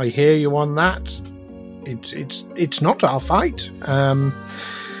 I hear you on that. It's not our fight.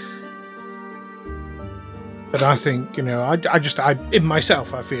 But I think, I in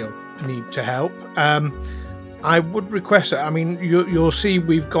myself, I feel I need to help. I would request it. I mean, you'll see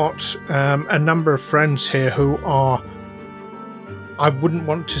we've got a number of friends here who are... I wouldn't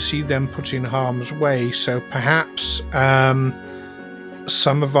want to see them put in harm's way, so perhaps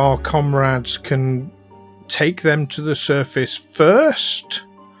some of our comrades can take them to the surface first?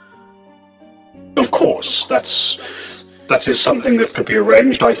 Of course, that is something that could be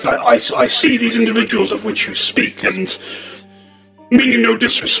arranged. I see these individuals of which you speak, and meaning no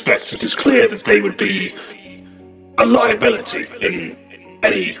disrespect, it is clear that they would be a liability in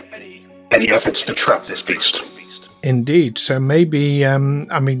any efforts to trap this beast. Indeed. So maybe,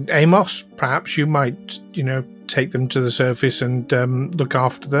 Amos, perhaps you might, take them to the surface and look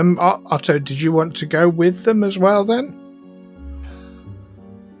after them. Otto, did you want to go with them as well then?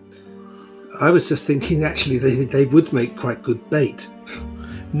 I was just thinking, actually, they would make quite good bait.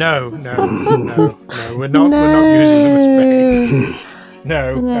 No, we're not using them as bait.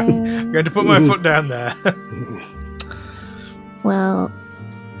 No. I'm going to put my foot down there. Well,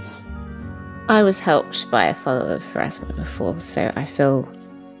 I was helped by a follower of Pharasma before, so I feel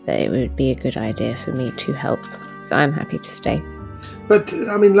that it would be a good idea for me to help. So I'm happy to stay. But,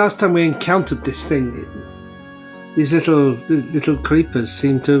 last time we encountered this thing, these little creepers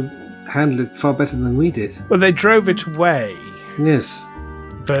seemed to handle it far better than we did. Well, they drove it away. Yes.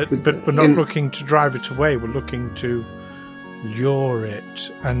 But we're not looking to drive it away. We're looking to lure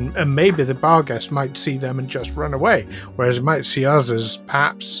it, and maybe the Barghest might see them and just run away, whereas it might see us as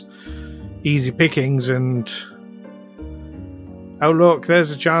perhaps easy pickings and oh look,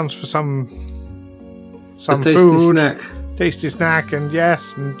 there's a chance for some tasty snack, and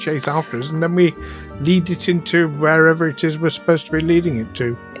chase after us, and then we lead it into wherever it is we're supposed to be leading it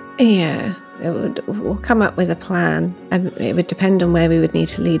to. Yeah, we'll come up with a plan. It would depend on where we would need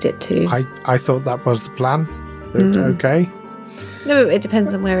to lead it to. I thought that was the plan. But okay. No, it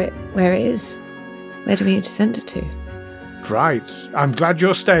depends on where it is. Where do we need to send it to? Right. I'm glad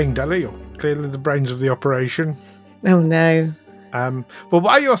you're staying, Della. You're clearly the brains of the operation. Oh no. Well,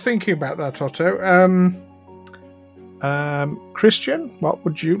 while you're thinking about that, Otto, Christian, what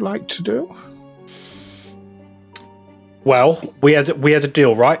would you like to do? Well, we had a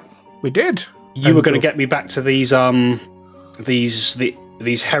deal, right? We did. You were going to get me back to these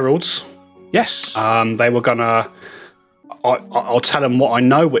heralds. Yes. They were gonna. I'll tell them what I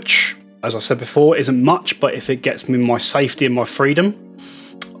know, which, as I said before, isn't much. But if it gets me my safety and my freedom,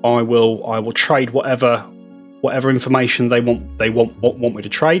 I will trade whatever information they want me to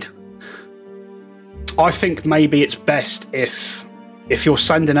trade. I think maybe it's best if you're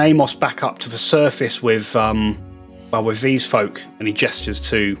sending Amos back up to the surface with these folk, and he gestures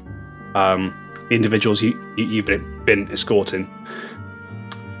to the individuals you've been escorting.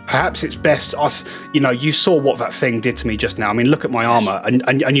 Perhaps it's best. You saw what that thing did to me just now. I mean, look at my armor,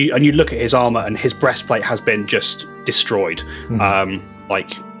 and you look at his armor, and his breastplate has been just destroyed.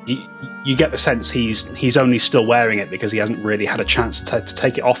 You get the sense he's only still wearing it because he hasn't really had a chance to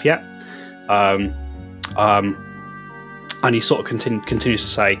take it off yet. And he sort of continues to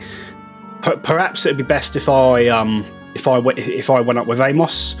say, perhaps it'd be best if I went up with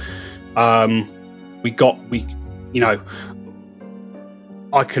Amos.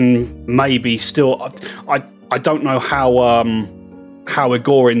 I can maybe still. I don't know how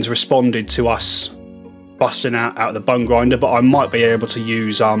Igorins responded to us busting out of the bone grinder, but I might be able to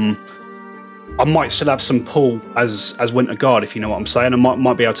use. I might still have some pull as Winter Guard, if you know what I'm saying. I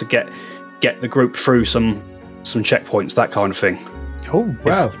might be able to get the group through some checkpoints, that kind of thing. Oh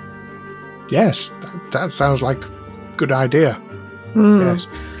well, yes, that sounds like a good idea. Yes,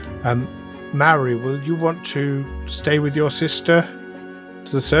 Mary, will you want to stay with your sister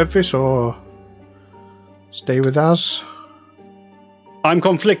to the surface, or stay with us? I'm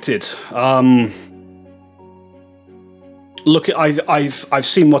conflicted. Look, I've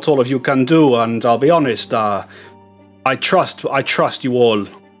seen what all of you can do, and I'll be honest. I trust you all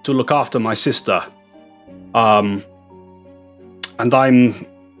to look after my sister. And I'm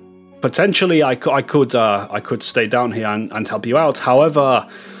potentially I could stay down here and help you out. However,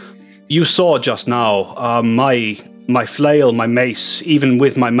 you saw just now my flail, my mace, even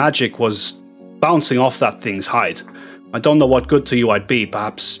with my magic, was bouncing off that thing's hide. I don't know what good to you I'd be.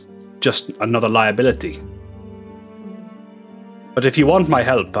 Perhaps just another liability. But if you want my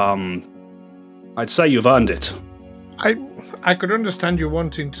help, I'd say you've earned it. I could understand you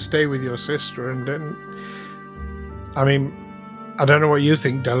wanting to stay with your sister, and then, I mean, I don't know what you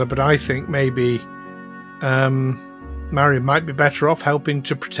think, Della, but I think maybe Mary might be better off helping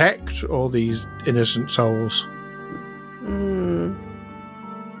to protect all these innocent souls.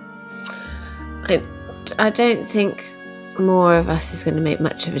 I don't think more of us is going to make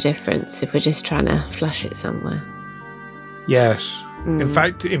much of a difference if we're just trying to flush it somewhere. Yes. In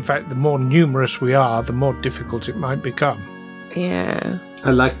fact, the more numerous we are, the more difficult it might become. Yeah.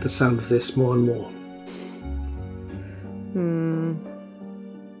 I like the sound of this more and more.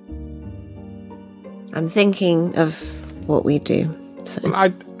 I'm thinking of what we do. So.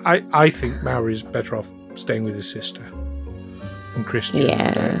 Well, I think Maori's better off staying with his sister and Christian.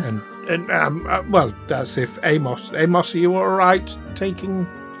 Yeah. And well, that's if Amos. Amos, are you all right taking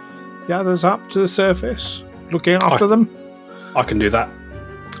the others up to the surface, looking after them? I can do that.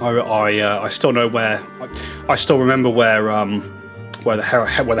 I still know where. I still remember where the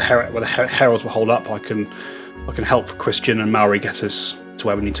heralds were holed up. I can help Christian and Maori get us to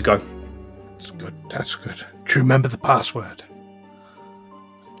where we need to go. That's good. Do you remember the password?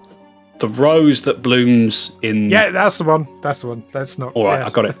 The rose that blooms in. Yeah, that's the one. That's not. All right, yes.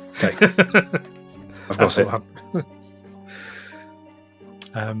 I got it. Okay, I've got it.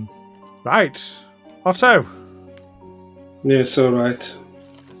 Right, Otto. Yes, all right.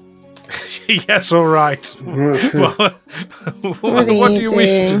 Yes, all right. What do you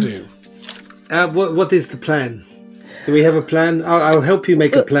wish to do? What is the plan? Do we have a plan? I'll help you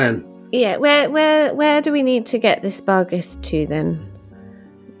make a plan. Yeah, where do we need to get this Barghest to then,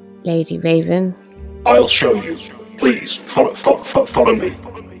 Lady Raven? I'll show you. Please follow me.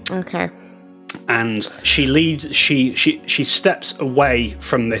 Okay. and she leads. She steps away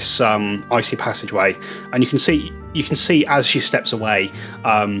from this icy passageway, and you can see as she steps away,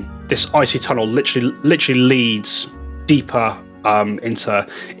 this icy tunnel literally leads deeper into.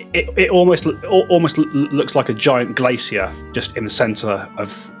 It almost looks like a giant glacier just in the centre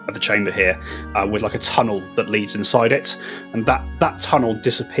of the chamber here, with like a tunnel that leads inside it, and that tunnel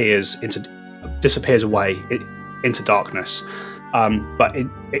disappears away into darkness. But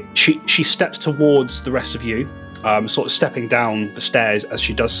she steps towards the rest of you, sort of stepping down the stairs as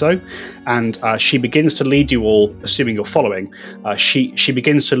she does so, and she begins to lead you all, assuming you're following. She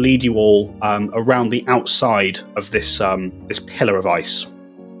begins to lead you all around the outside of this pillar of ice.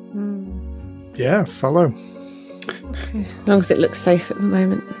 Yeah, follow. Okay. As long as it looks safe at the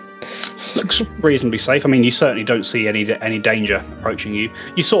moment. Looks reasonably safe. I mean, you certainly don't see any danger approaching you.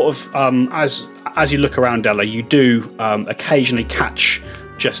 You sort of, as you look around, Della, you do occasionally catch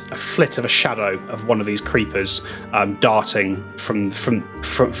just a flit of a shadow of one of these creepers darting from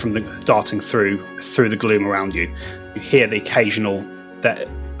darting through the gloom around you. You hear the occasional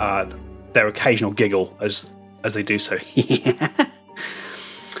their occasional giggle as they do so.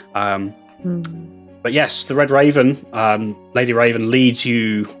 But yes, the Red Raven, Lady Raven, leads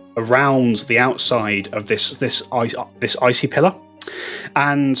you around the outside of this icy pillar,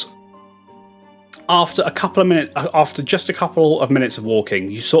 and after just a couple of minutes of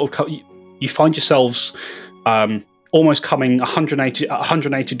walking, you find yourselves almost coming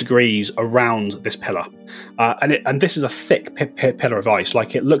 180 degrees around this pillar, and this is a thick pillar of ice.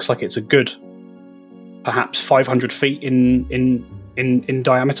 Like, it looks like it's a good perhaps 500 feet in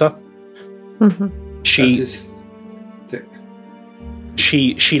diameter. Mm-hmm.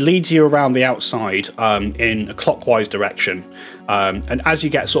 She leads you around the outside in a clockwise direction, and as you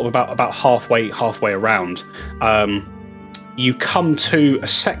get sort of about halfway around, you come to a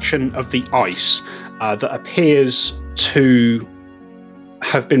section of the ice that appears to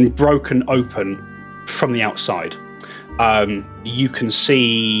have been broken open from the outside. You can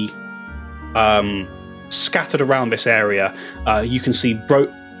see scattered around this area. You can see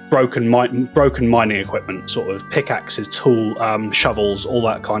broken mining equipment, sort of pickaxes, shovels, all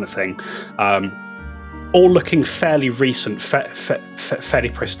that kind of thing, all looking fairly recent, fairly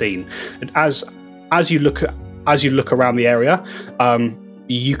pristine. And as you look around the area,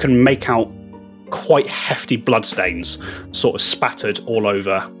 you can make out quite hefty bloodstains, sort of spattered all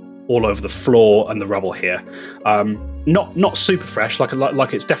over the floor and the rubble here. Not super fresh,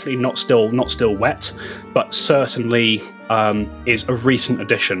 like it's definitely not still wet, but certainly is a recent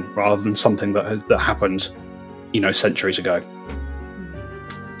addition rather than something that happened, centuries ago.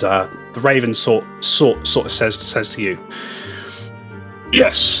 The Raven sort of says to you,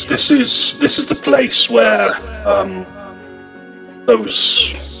 "Yes, this is the place where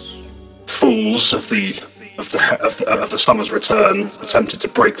those fools of the Summer's Return attempted to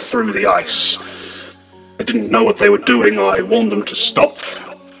break through the ice. I didn't know what they were doing. I warned them to stop.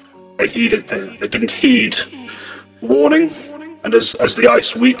 They didn't heed warning, and as the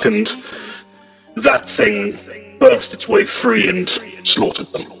ice weakened, that thing burst its way free and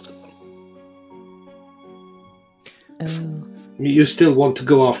slaughtered them." You still want to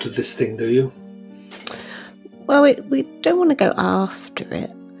go after this thing, do you? Well, we don't want to go after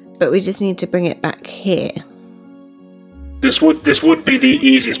it, but we just need to bring it back here. This would be the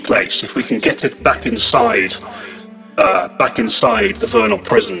easiest place if we can get it back inside the Vernal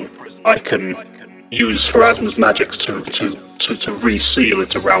prison. I can use Faradn's magics to reseal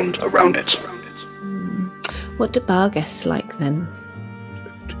it around it. What do Barghest like then?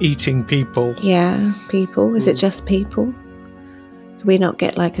 Eating people. Yeah, people. Is it just people? Could we not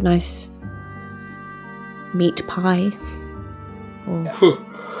get like a nice meat pie? Or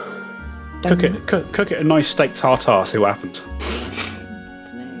cook it a nice steak tartare. See what happens.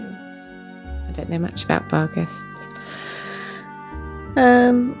 I don't know much about Barghests.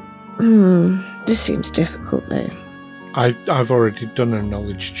 This seems difficult though. I've already done a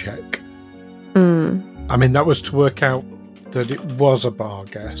knowledge check. I mean, that was to work out that it was a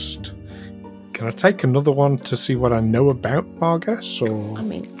Barghest. Can I take another one to see what I know about Barghests? Or I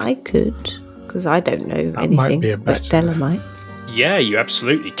mean, I could, because I don't know anything. Might be a better. But Della might. Yeah, you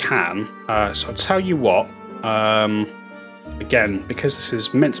absolutely can. So I'll tell you what. Again, because this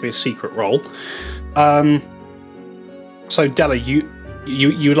is meant to be a secret roll. So Della, you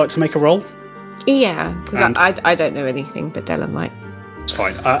would like to make a roll? Yeah, because I don't know anything, but Della might. It's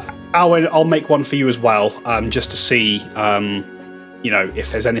fine. I'll make one for you as well, just to see,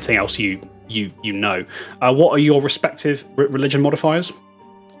 if there's anything else you know. What are your respective religion modifiers?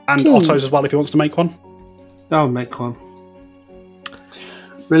 And Otto's as well, if he wants to make one. I'll make one.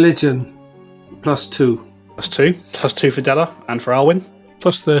 Religion. +2. +2. +2 for Della and for Alwyn.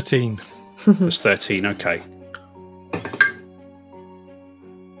 +13. +13. Okay.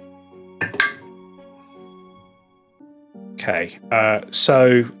 Okay.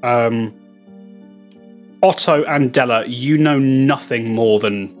 So Otto and Della, you know nothing more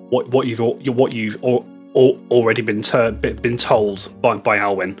than what you've already been told by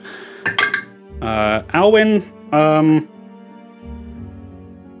Alwyn. Alwyn,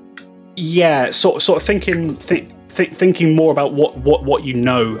 sort of thinking more about what you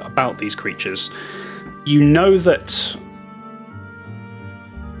know about these creatures. You know that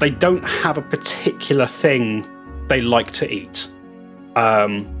they don't have a particular thing they like to eat.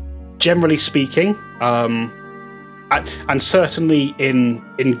 Generally speaking, and certainly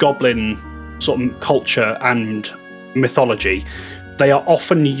in goblin sort of culture and mythology, they are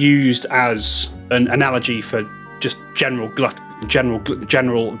often used as an analogy for just general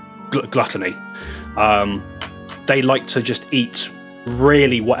gluttony. They like to just eat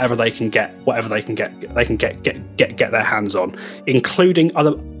really whatever they can get their hands on, including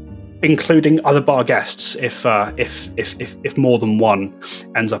other bar guests if more than one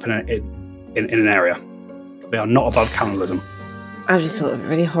ends up in an area. They are not above cannibalism. I just thought of a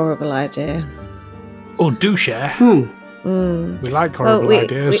really horrible idea. Oh, do share. We like horrible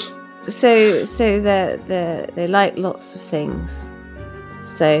ideas. So they like lots of things.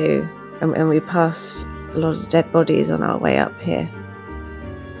 So and we passed a lot of dead bodies on our way up here.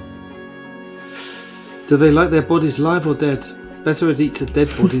 Do they like their bodies live or dead? Better it eats a dead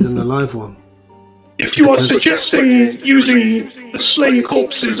body than a live one. If you are suggesting using the slain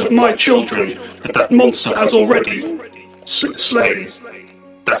corpses of my children that monster has already slain,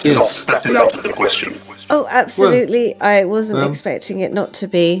 that is out of the question. Oh, absolutely. Well, I wasn't expecting it not to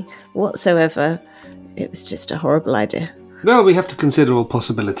be whatsoever. It was just a horrible idea. Well, we have to consider all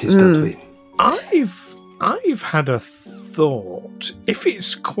possibilities, don't we? I've had a thought. If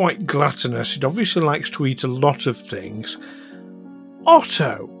it's quite gluttonous, it obviously likes to eat a lot of things.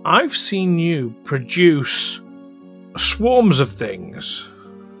 Otto, I've seen you produce swarms of things.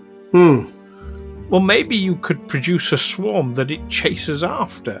 Well, maybe you could produce a swarm that it chases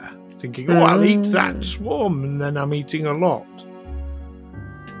after. Thinking, I'll eat that swarm, and then I'm eating a lot.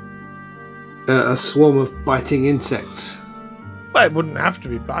 A swarm of biting insects. Well, it wouldn't have to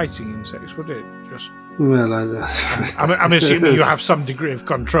be biting insects, would it? Just. Well, I'm assuming you have some degree of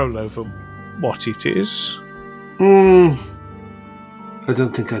control over what it is. I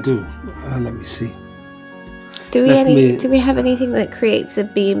don't think I do. Let me see. Do we have anything that creates a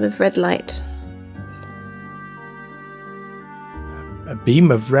beam of red light? A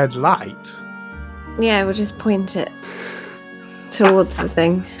beam of red light? Yeah, we'll just point it towards the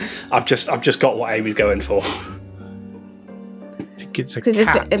thing. I've just got what Amy's going for. I think it's a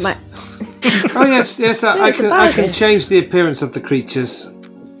cat. If it might. Oh yes, I can change the appearance of the creatures.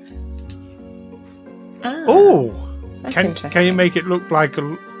 Oh, that's interesting. Can you make it look like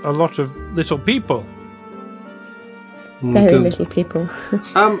a lot of little people? Very little people.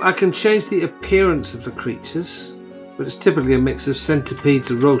 I can change the appearance of the creatures, but it's typically a mix of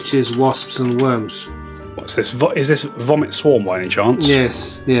centipedes, roaches, wasps, and worms. What's this? Is this vomit swarm by any chance?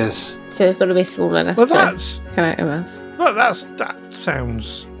 Yes. So they've got to be small enough to come out your mouth. Well, that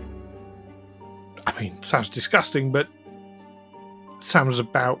sounds. I mean, sounds disgusting, but sounds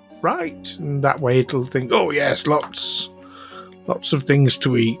about right. And that way it'll think, oh yes, lots of things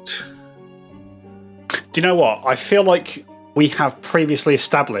to eat. Do you know what? I feel like we have previously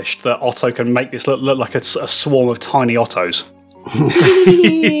established that Otto can make this look like a swarm of tiny Ottos.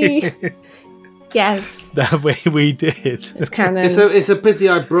 Yes. That way we did. It's kind of. It's a pity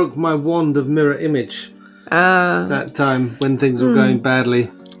I broke my wand of mirror image that time when things were going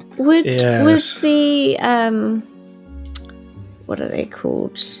badly. Would the what are they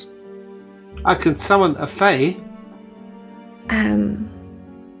called? I can summon a fae.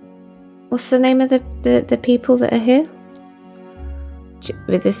 What's the name of the people that are here?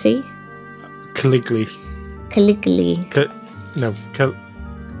 With the C? Caligli. Caligli.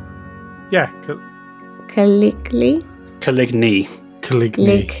 Caligni.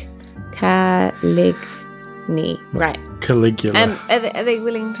 Caligni. Right. Caligula. Are they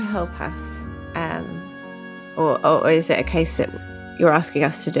willing to help us? Or is it a case that you're asking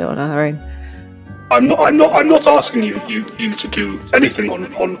us to do on our own? I'm not asking you to do anything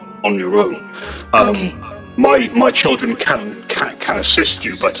on your own. Okay. My children can assist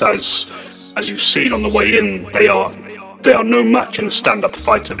you, but as you've seen on the way in, they are no match in a stand-up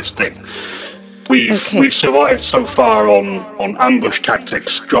fight of this thing. We've survived so far on ambush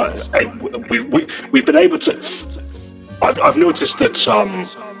tactics. We've been able to. I've noticed that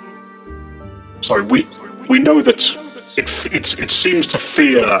Sorry, we know that it seems to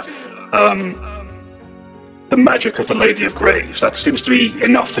fear the magic of the Lady of Graves. That seems to be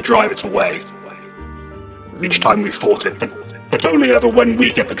enough to drive it away. Each time we fought it, but only ever when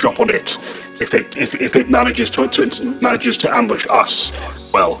we get the drop on it. If it manages to ambush us,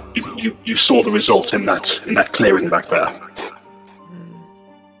 well, you saw the result in that clearing back there.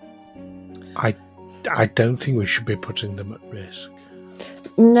 I don't think we should be putting them at risk.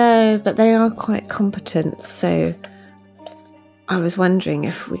 No, but they are quite competent, so I was wondering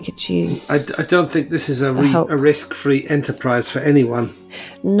if we could use... I don't think this is a risk-free enterprise for anyone.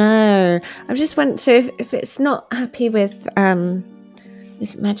 No. I just wondering, so if it's not happy with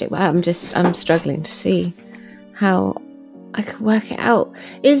this magic, well, I'm struggling to see how I could work it out.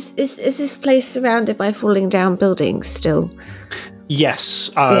 Is this place surrounded by falling down buildings still? Yes.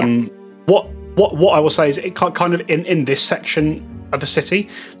 What I will say is it kind of in this section of the city,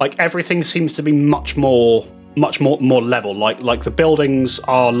 like everything seems to be much more level. Like the buildings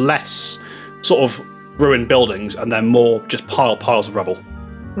are less sort of ruined buildings, and they're more just piles of rubble.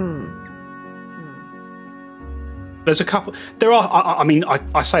 There's a couple. There are.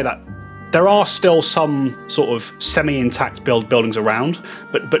 I say that there are still some sort of semi-intact buildings around,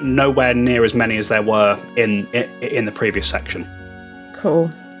 but nowhere near as many as there were in the previous section.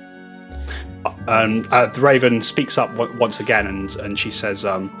 Cool. And the Raven speaks up once again, and she says,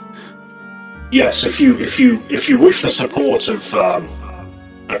 "Yes, if you wish the support of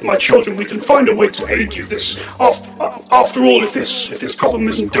my children, we can find a way to aid you. This, after all, if this problem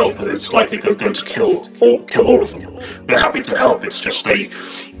isn't dealt with, it's likely going to kill all of them. We're happy to help. It's just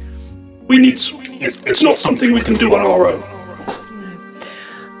it's not something we can do on our own."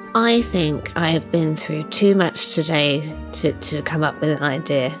 I think I have been through too much today to come up with an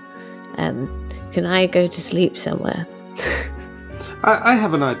idea. Can I go to sleep somewhere? I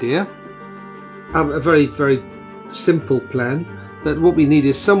have an idea. A very, very simple plan. That what we need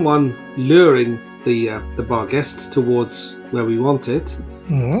is someone luring the bar guest towards where we want it,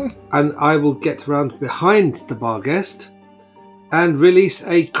 and I will get around behind the bar guest and release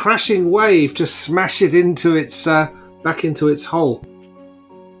a crashing wave to smash it into its back into its hole.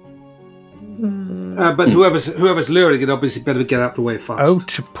 But whoever's luring it obviously better get out the way fast. Oh,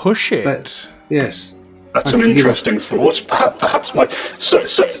 to push it. Yes. That's an interesting thought. Perhaps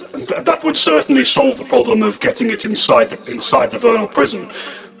that would certainly solve the problem of getting it inside the Vernal prison.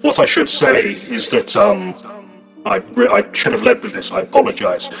 What I should say is that I should have led with this. I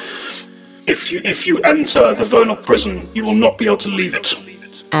apologise. If you enter the Vernal prison, you will not be able to leave it.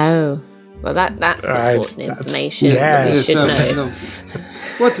 Oh, well, that's important information that we should know.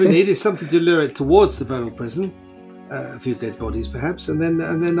 What we need is something to lure it towards the Vernal prison. A few dead bodies, perhaps, and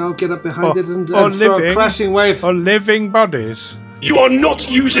then I'll get up behind it and throw a crashing wave. Or living bodies. You are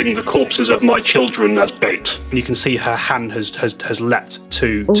not using the corpses of my children as bait. And you can see her hand has leapt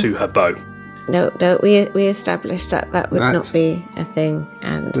to her bow. No, we established that would not be a thing,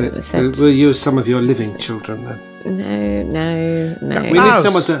 and it was said. We'll use some of your living children then. No. We need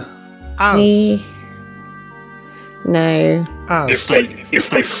someone to. No. If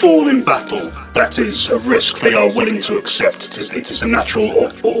they fall in battle, that is a risk they are willing to accept. It is a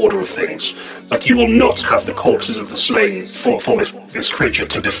natural order of things. But you will not have the corpses of the slain for this creature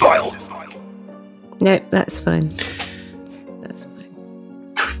to defile. No, that's fine.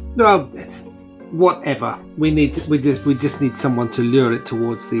 No, whatever. We just need someone to lure it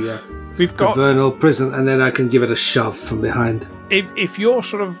towards the Vernal prison, and then I can give it a shove from behind. If you're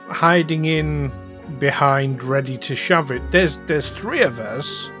sort of hiding in behind, ready to shove it, there's three of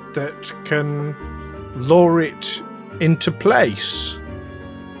us that can lure it into place.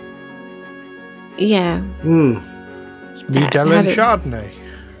 Yeah. It's me, Della, and Chardonnay.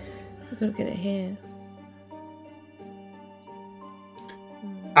 We've got to get it here.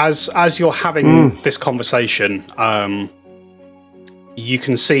 As you're having this conversation, you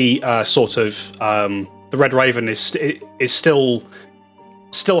can see the Red Raven is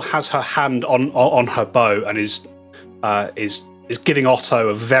still has her hand on her bow and is giving Otto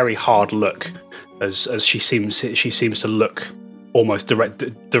a very hard look as she seems to look almost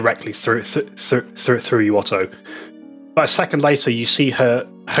directly through you, Otto. But a second later, you see her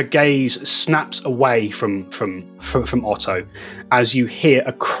gaze snaps away from Otto as you hear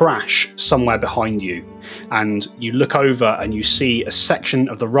a crash somewhere behind you, and you look over and you see a section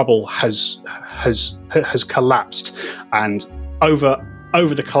of the rubble has collapsed, and over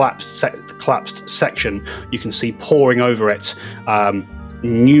the collapsed section, you can see pouring over it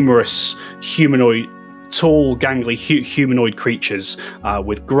numerous tall, gangly humanoid creatures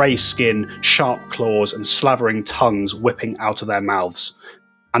with grey skin, sharp claws, and slavering tongues whipping out of their mouths.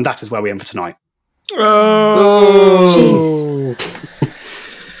 And that is where we end for tonight. Oh, jeez.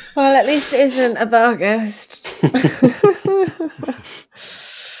 Well, at least it isn't a Barghest.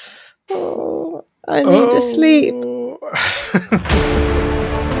 Oh, I need to sleep.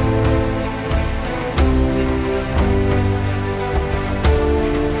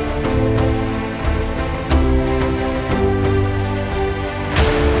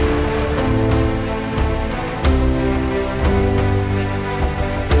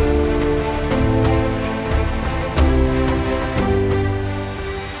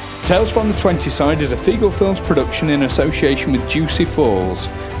 Tales from the 20 Side is a Feagle Films production in association with Juicy Falls.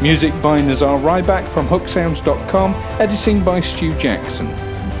 Music by Nazar Ryback from hooksounds.com, editing by Stu Jackson.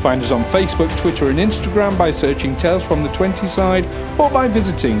 Find us on Facebook, Twitter and Instagram by searching Tales from the 20 Side or by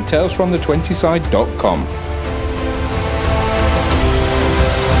visiting talesfromthe20side.com.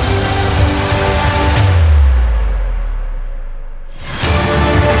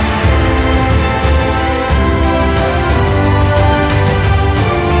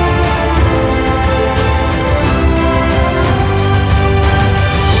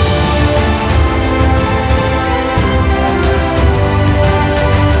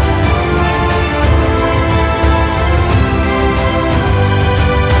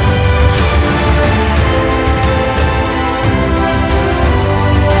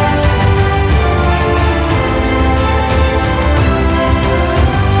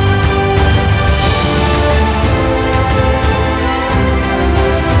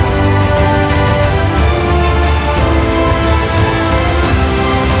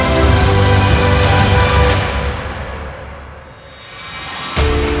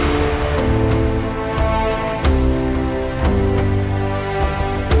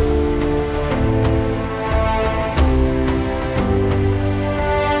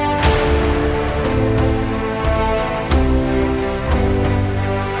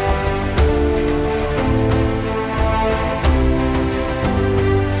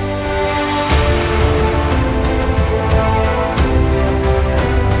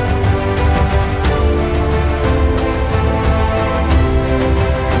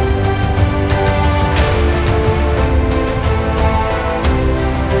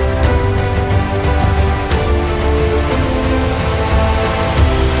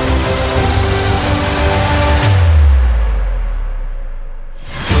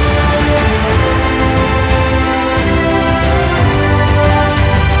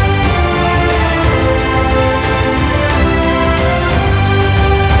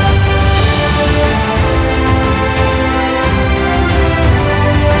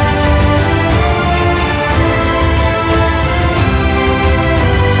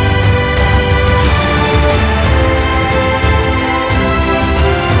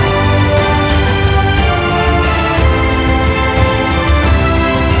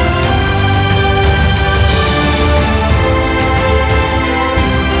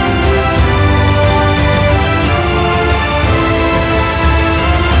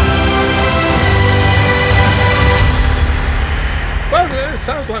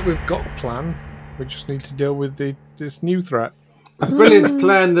 Like we've got a plan. We just need to deal with this new threat. A brilliant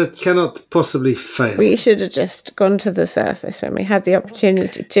plan that cannot possibly fail. We should have just gone to the surface when we had the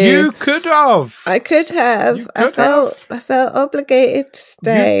opportunity to. You could have. I could have. I felt obligated to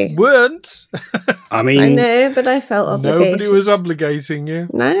stay. You weren't. I mean, I know, but I felt obligated. Nobody was obligating you.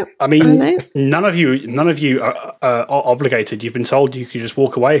 No. I mean, none of you are obligated. You've been told you could just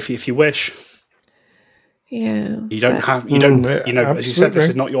walk away if you wish. Yeah. You don't have. You don't. You know, as you said, this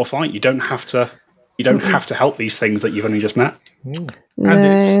is not your fight. You don't have to. You don't have to help these things that you've only just met. No.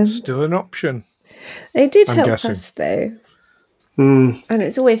 And it's still an option. They did help us, though. And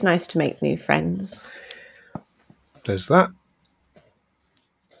it's always nice to make new friends. There's that.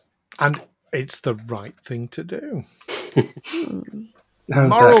 And it's the right thing to do.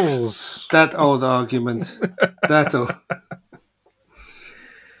 Morals. That old argument. That old.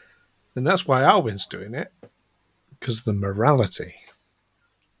 And that's why Alwyn's doing it. Because of the morality.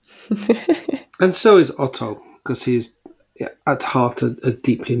 And so is Otto, because he's at heart a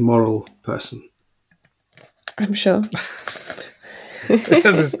deeply moral person. I'm sure. He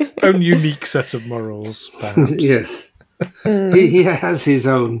has his own unique set of morals, perhaps. Yes. He has his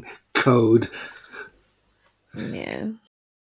own code. Yeah.